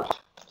fallen apart.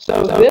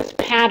 So this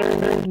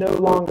pattern no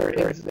longer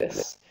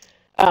exists.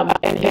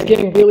 And he's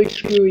getting really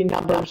screwy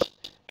numbers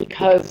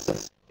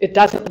because it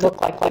doesn't look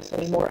like this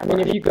anymore. I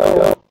mean, if you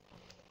go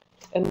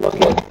and look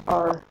at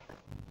our,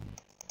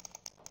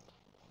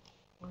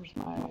 where's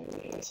my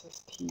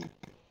SST?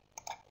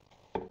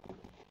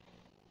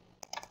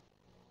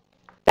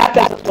 That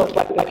doesn't look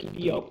like the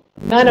PDO.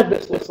 None of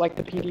this looks like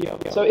the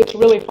PDO. So it's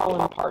really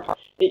fallen apart.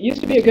 It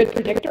used to be a good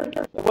predictor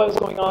of what was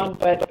going on,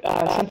 but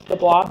since the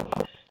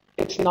Blob,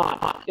 it's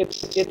not.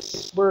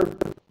 We're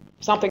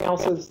something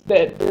else is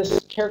that this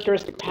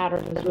characteristic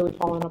pattern has really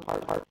fallen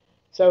apart.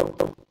 So,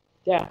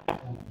 yeah.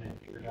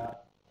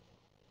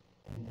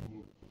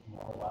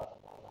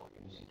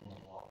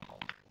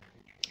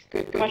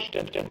 Good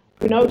question.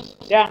 Who knows?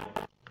 Yeah.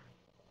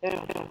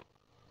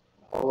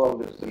 How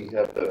long does he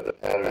have the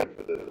pattern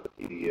for the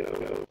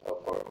PDO? How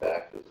far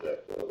back does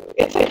that go?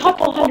 It's a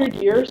couple hundred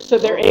years, so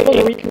they're able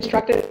to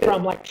reconstruct it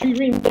from like tree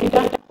ring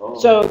data.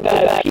 So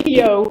the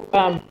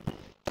PDO,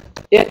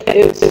 it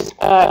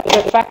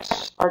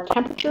affects our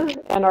temperature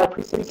and our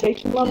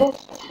precipitation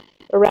levels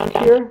around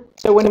here.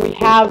 So when we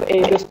have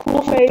this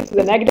cool phase,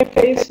 the negative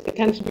phase, we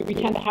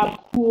tend to have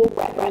cool,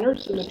 wet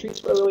winters, and the trees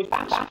grow really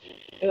fast.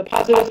 And the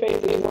positive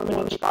phase is warm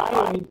and dry,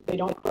 and they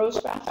don't grow as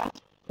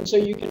fast. And so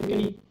you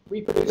can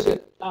reproduce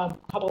it a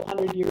couple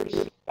hundred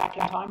years back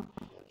in time.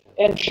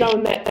 and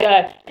shown that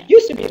it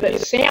used to be that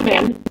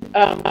salmon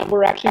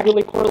were actually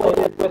really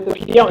correlated with the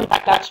PDO. In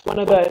fact, that's one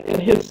of in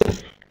his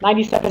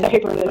 97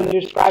 paper that he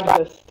describes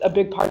this, a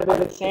big part of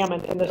it is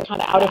salmon, and this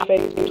kind of out of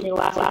phase between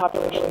Alaska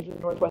populations and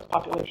Northwest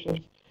populations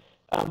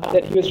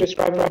that he was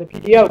describing with the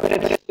PDO, but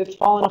it's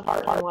fallen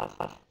apart in the last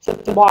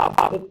since the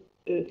Blob.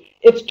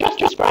 It's just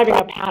describing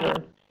a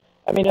pattern.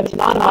 I mean, it's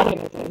not a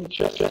mechanism. It's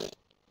just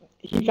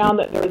he found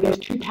that there are these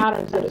two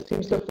patterns that it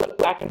seems to flip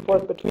back and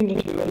forth between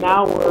the two, and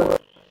now we're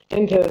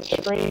into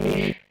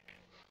strange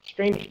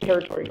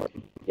territory.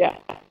 Yeah.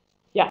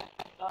 So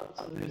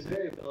there's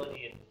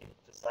variability in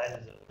the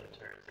sizes of the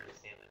turtles or the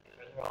salmon.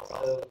 Are there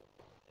also,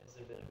 has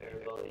there been a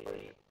variability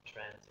in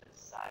trends in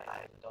size of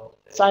adult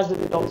fish? Size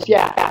of adults,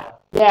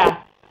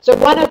 yeah. So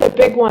one of the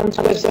big ones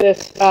was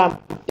this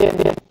in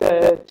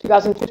the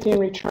 2015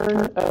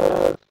 return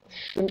of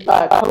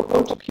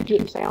Coco to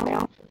Puget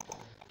Sound.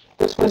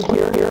 This was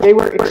here. They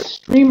were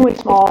extremely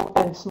small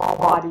and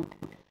small-bodied.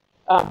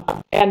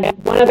 And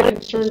one of the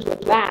concerns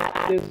with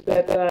that is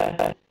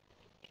that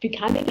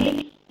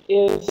fecundity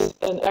is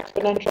an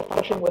exponential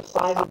function with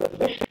size of the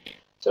fish.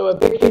 So a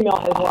big female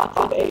has lots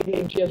of eggs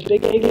and she has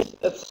big eggs.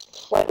 A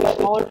slightly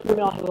smaller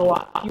female has a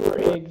lot fewer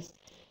eggs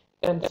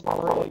and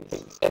smaller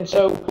eggs. And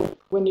so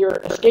when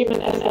your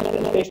escapement estimate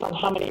is based on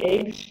how many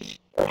eggs,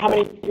 or how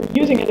many you're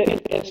using it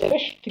as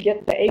fish to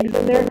get the eggs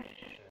in there,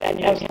 and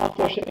you have small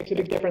fish, it makes a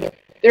big difference.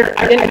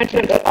 I didn't mention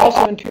it, but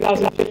also in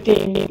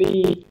 2015,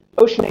 the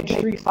Ocean Age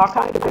 3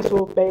 sockeye at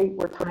Bristol Bay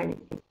were tiny.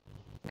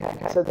 Okay,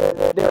 so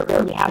they're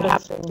very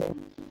habits and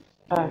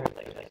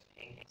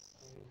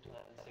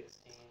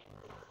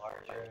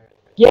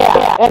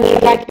yeah, and in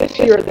fact this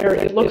year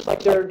it looks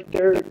like they're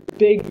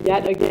big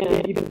yet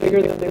again, even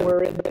bigger than they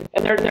were, and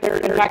they're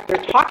in fact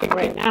they're talking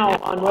right now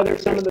on whether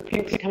some of the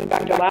pinks coming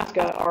back to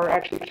Alaska are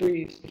actually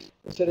 3s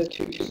instead of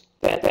 2s.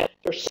 That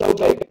they're so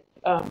big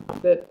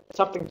that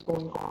something's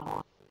going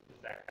on.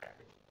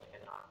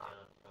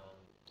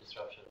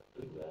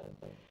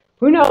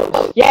 Who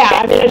knows? Yeah,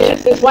 I mean,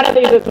 it's one of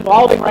these that's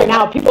evolving right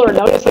now. People are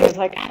noticing, it's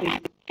like, God, these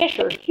fish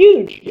are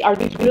huge. Are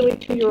these really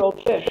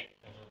 2-year-old fish?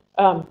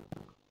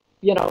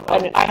 You know,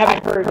 and I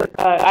haven't heard,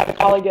 I have a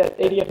colleague at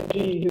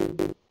ADFG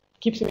who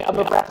keeps me up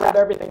abreast of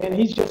everything, and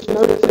he's just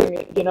noticing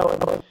it, you know,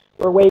 and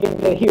we're waiting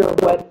to hear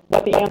what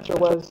the answer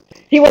was.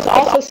 He was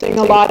also seeing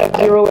a lot of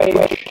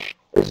zero-age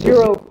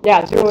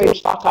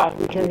sockeye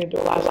returning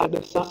to Alaska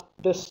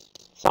this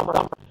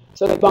summer.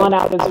 So they've gone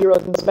out as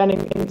zeros and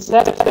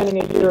instead of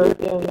spending a year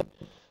in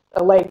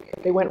a lake,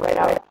 they went right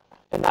out,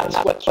 and that's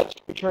what's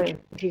returning,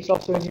 which is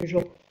also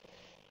unusual.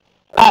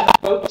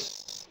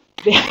 Folks,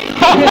 I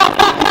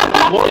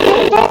will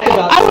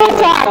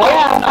talk all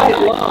night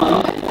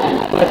long.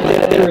 But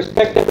to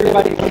respect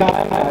everybody's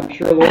time, I'm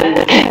sure Laurie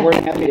will be more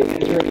than happy to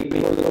answer any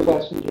further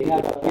questions you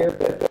have up here.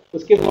 But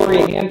let's give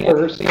Laurie a hand for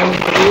her salmon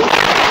review.